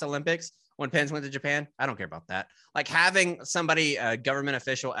the last Olympics. When Pence went to Japan, I don't care about that. Like having somebody, a government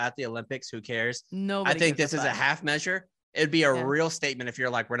official at the Olympics, who cares? Nobody. I think this is a half measure. It'd be a real statement if you're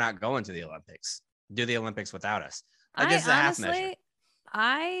like, we're not going to the Olympics. Do the Olympics without us. Like, this is a half measure.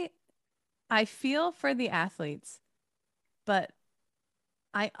 I feel for the athletes, but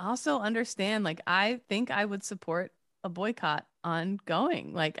I also understand. Like, I think I would support a boycott on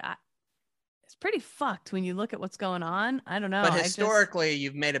going. Like, it's pretty fucked when you look at what's going on. I don't know. But historically,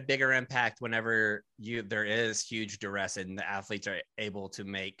 you've made a bigger impact whenever there is huge duress and the athletes are able to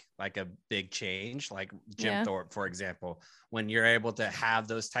make like a big change, like Jim Thorpe, for example. When you're able to have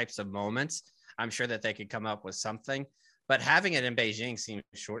those types of moments, I'm sure that they could come up with something. But having it in Beijing seems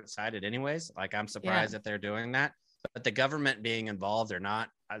short-sighted anyways. Like, I'm surprised that they're doing that. But the government being involved or not,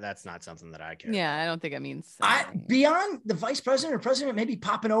 that's not something that I care. Yeah, I don't think it means. Beyond the vice president or president maybe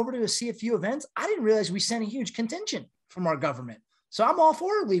popping over to see a few events, I didn't realize we sent a huge contingent from our government. So I'm all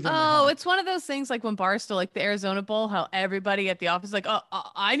for leaving. Oh, it's one of those things like when Barstool, like the Arizona Bowl, how everybody at the office is like,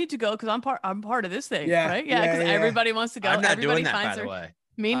 I need to go because I'm part of this thing. Yeah, right. Yeah, because everybody wants to go. I'm not everybody doing that, by the way.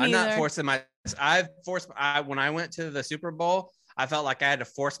 Me I'm not neither. forcing when I went to the Super Bowl, I felt like I had to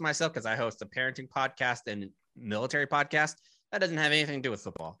force myself because I host a parenting podcast and military podcast. That doesn't have anything to do with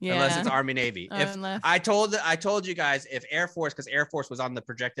football unless it's Army Navy. If I told you guys, if Air Force, because Air Force was on the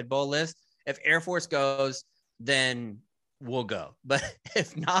projected bowl list, if Air Force goes, then we'll go. But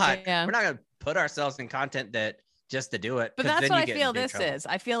if not, we're not going to put ourselves in content that just to do it. But that's what I feel this is.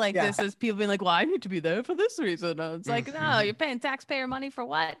 I feel like this is people being like, well, I need to be there for this reason. It's like, no, you're paying taxpayer money for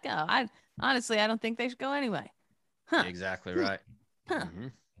what? No, honestly, I don't think they should go anyway. Huh. Exactly right.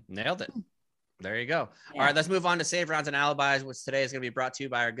 Nailed it. There you go. All right, let's move on to Save Rounds and Alibis, which today is going to be brought to you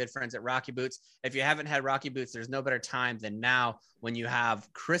by our good friends at Rocky Boots. If you haven't had Rocky Boots, there's no better time than now when you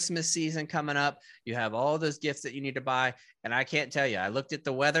have Christmas season coming up. You have all those gifts that you need to buy. And I can't tell you, I looked at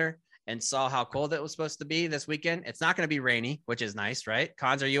the weather and saw how cold it was supposed to be this weekend. It's not going to be rainy, which is nice, right?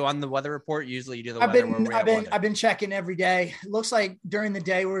 Cons, are you on the weather report? Usually you do the weather. I've been checking every day. It looks like during the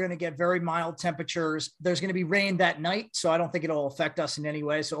day we're going to get very mild temperatures. There's going to be rain that night, so I don't think it'll affect us in any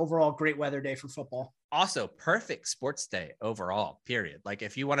way. So overall, great weather day for football. Also, perfect sports day overall, period. Like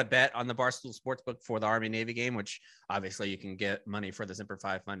if you want to bet on the Barstool Sportsbook for the Army Navy game, which obviously you can get money for the Semper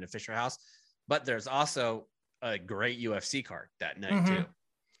Fi Fund at Fisher House, but there's also a great UFC card that night too.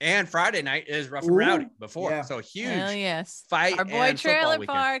 And Friday night is Rough and Rowdy before. So huge fight. Our boy Trailer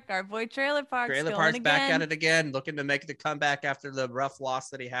Park. Our boy Trailer Park. Trailer Park's back at it again, looking to make the comeback after the rough loss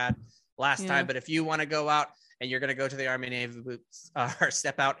that he had last time. But if you want to go out and you're going to go to the Army Navy boots or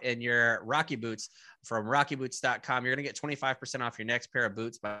step out in your Rocky Boots from rockyboots.com, you're going to get 25% off your next pair of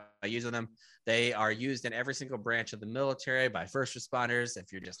boots by using them. They are used in every single branch of the military by first responders.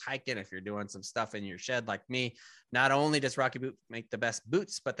 If you're just hiking, if you're doing some stuff in your shed like me, not only does Rocky Boot make the best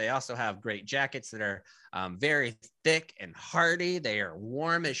boots, but they also have great jackets that are very thick and hardy. They are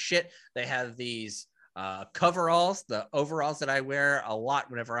warm as shit. They have these coveralls, the overalls that I wear a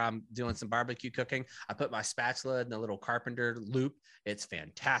lot whenever I'm doing some barbecue cooking. I put my spatula in the little carpenter loop. It's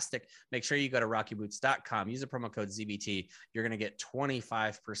fantastic. Make sure you go to rockyboots.com, use the promo code ZBT. You're going to get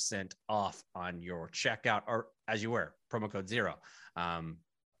 25% off on your checkout, or as you wear, promo code 0.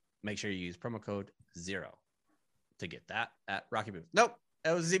 Make sure you use promo code 0 to get that at Rocky Boots. Nope.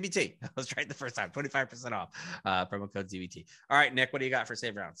 That was ZBT. I was right the first time. 25% off. Promo code ZBT. All right, Nick, what do you got for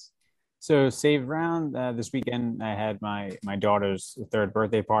Save Rounds? So Save Round this weekend, I had my daughter's 3rd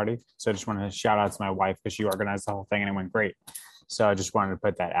birthday party. So I just wanted to shout out to my wife because she organized the whole thing and it went great. So I just wanted to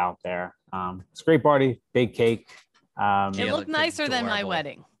put that out there. It's a great party, big cake. It looked nicer than my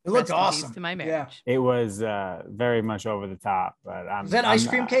wedding. It looked awesome. To my marriage. It was very much over the top. But is that ice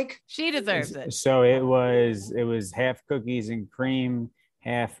cream cake? She deserves it. So it was half cookies and cream,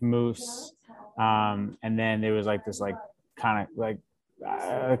 half mousse, and then there was like this kind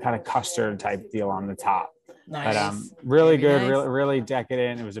of custard type deal on the top. Nice. But really good, really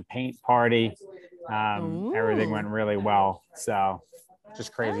decadent. It was a paint party. Everything went really well. So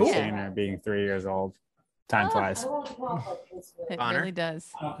just crazy seeing her being 3 years old. Time flies. It really does.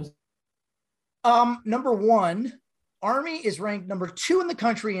 Number 1, Army is ranked number 2 in the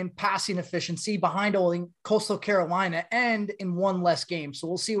country in passing efficiency, behind only Coastal Carolina and in one less game. So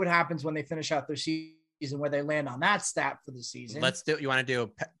we'll see what happens when they finish out their season, where they land on that stat for the season. You want to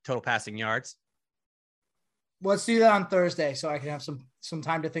do total passing yards? Let's do that on Thursday so I can have some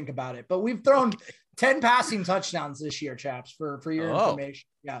time to think about it. But we've thrown 10 passing touchdowns this year, chaps, for your information.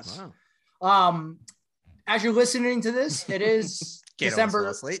 Yes. Wow. As you're listening to this, it is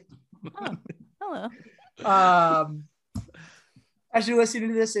December. Hello. As you're listening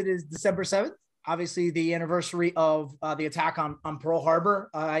to this, it is December 7th. Obviously, the anniversary of the attack on Pearl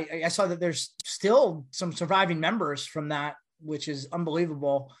Harbor. I saw that there's still some surviving members from that, which is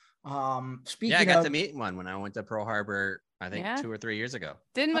unbelievable. I got to meet one when I went to Pearl Harbor, I think 2 or 3 years ago.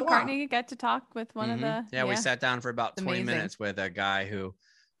 Didn't McCartney get to talk with one of the? Yeah, we sat down for about 20 minutes with a guy who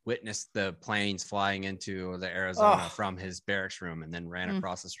witnessed the planes flying into the Arizona from his barracks room and then ran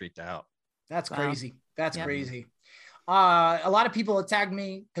across the street to help. That's crazy. That's crazy. A lot of people have tagged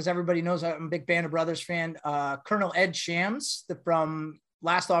me because everybody knows I'm a big Band of Brothers fan. Colonel Ed Shams from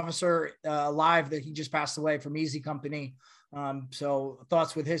Last Officer Live, that he just passed away from Easy Company. So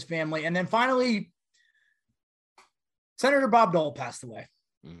thoughts with his family. And then finally, Senator Bob Dole passed away.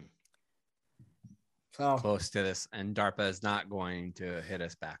 So close to this, and DARPA is not going to hit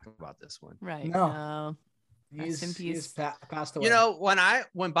us back about this one. Right. No. He's passed away. You know,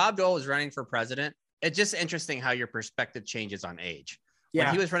 when Bob Dole was running for president, it's just interesting how your perspective changes on age. Yeah.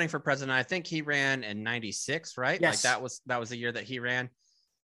 When he was running for president, I think he ran in 96, right? Yes. Like that was the year that he ran.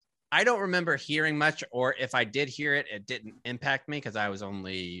 I don't remember hearing much, or if I did hear it, it didn't impact me because I was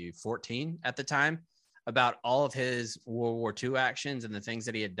only 14 at the time, about all of his World War II actions and the things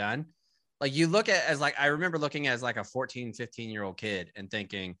that he had done. Like you look at as like, I remember looking as like a 14, 15-year-old kid and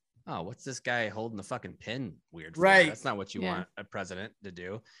thinking, oh, what's this guy holding the fucking pen weird for? Right. That's not what you want a president to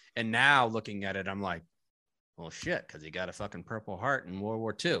do. And now looking at it, I'm like, well, shit, because he got a fucking Purple Heart in World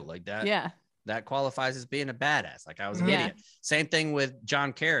War II. Like that. Yeah. That qualifies as being a badass. Like I was an idiot. Same thing with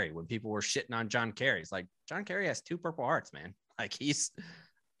John Kerry. When people were shitting on John Kerry, it's like John Kerry has 2 Purple Hearts, man. Like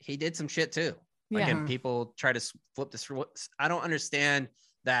he did some shit too. Like, and people try to flip this. I don't understand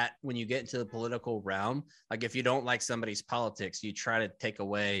that when you get into the political realm, like if you don't like somebody's politics, you try to take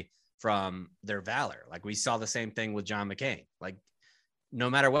away from their valor. Like we saw the same thing with John McCain. Like no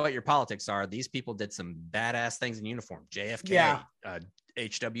matter what your politics are, these people did some badass things in uniform. JFK,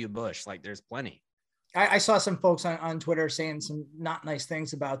 H.W. Bush, like there's plenty. I saw some folks on Twitter saying some not nice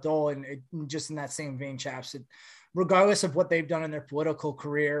things about Dole, and just in that same vein, chaps, regardless of what they've done in their political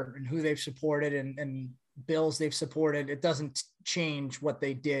career and who they've supported and bills they've supported, it doesn't change what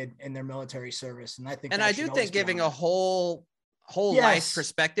they did in their military service. And I think, and I do think giving a whole life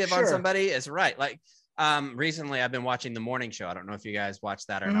perspective on somebody is right. Like recently I've been watching The Morning Show. I don't know if you guys watched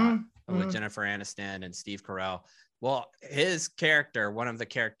that or not, with Jennifer Aniston and Steve Carell. Well, his character, one of the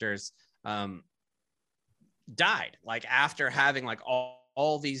characters, died like after having like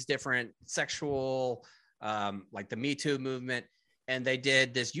all these different sexual like the Me Too movement, and they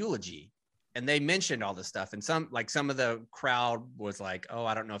did this eulogy and they mentioned all this stuff, and some of the crowd was like, oh,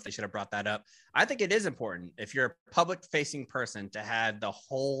 I don't know if they should have brought that up. I think it is important if you're a public facing person to have the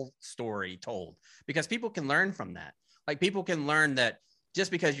whole story told, because people can learn from that. Like people can learn that just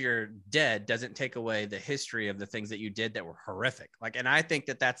because you're dead doesn't take away the history of the things that you did that were horrific. Like, and I think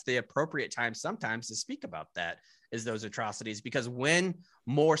that that's the appropriate time sometimes to speak about that, is those atrocities, because when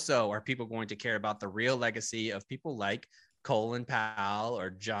more so are people going to care about the real legacy of people like Colin Powell or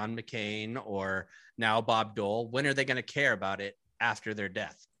John McCain or now Bob Dole? When are they going to care about it after their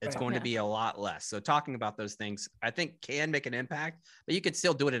death? It's going to be a lot less. So talking about those things, I think, can make an impact, but you could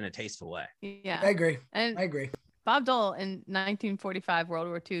still do it in a tasteful way. Yeah, I agree. And I agree. Bob Dole in 1945, World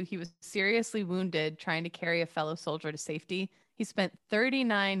War II, he was seriously wounded trying to carry a fellow soldier to safety. He spent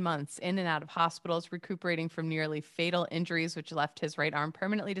 39 months in and out of hospitals recuperating from nearly fatal injuries, which left his right arm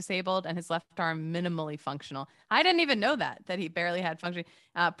permanently disabled and his left arm minimally functional. I didn't even know that he barely had functioning.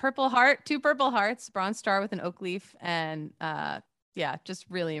 Purple Heart, 2 Purple Hearts, Bronze Star with an oak leaf, and just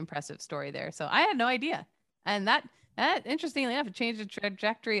really impressive story there. So I had no idea. And that interestingly enough, it changed the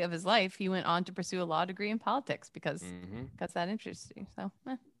trajectory of his life. He went on to pursue a law degree in politics because that interests you. So,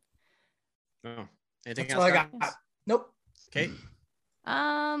 Oh, anything That's else? all I got. Yes. Nope. Kate?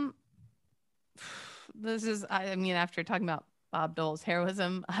 This is, I mean, after talking about Bob Dole's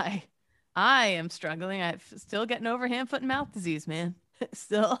heroism, I am struggling. I'm still getting over hand, foot, and mouth disease, man.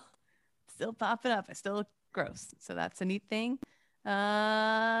 still popping up. I still look gross. So that's a neat thing.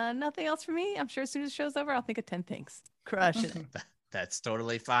 Nothing else for me. I'm sure as soon as the show's over, I'll think of 10 things. Crushing it. That's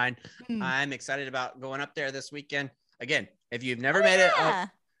totally fine. I'm excited about going up there this weekend. Again, if you've never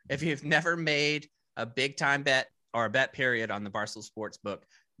made a big time bet or a bet period on the Barstool Sportsbook,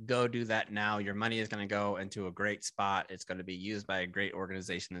 go do that now. Your money is going to go into a great spot. It's going to be used by a great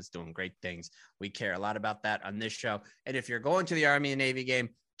organization that's doing great things. We care a lot about that on this show. And if you're going to the Army and Navy game,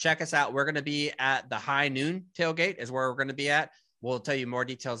 check us out. We're going to be at the High Noon tailgate is where we're going to be at. We'll tell you more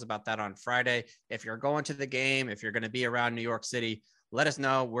details about that on Friday. If you're going to the game, if you're going to be around New York City, let us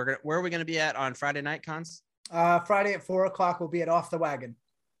know. Where are we going to be at on Friday night, Cons? Friday at 4:00, we'll be at Off the Wagon.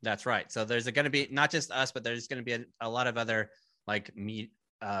 That's right. So there's going to be not just us, but there's going to be a lot of other like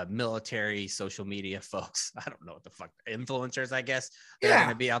military social media folks. I don't know what the fuck, influencers, I guess. They're going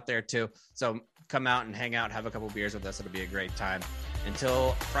to be out there too. So come out and hang out, have a couple beers with us. It'll be a great time.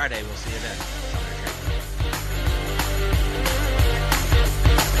 Until Friday, we'll see you then.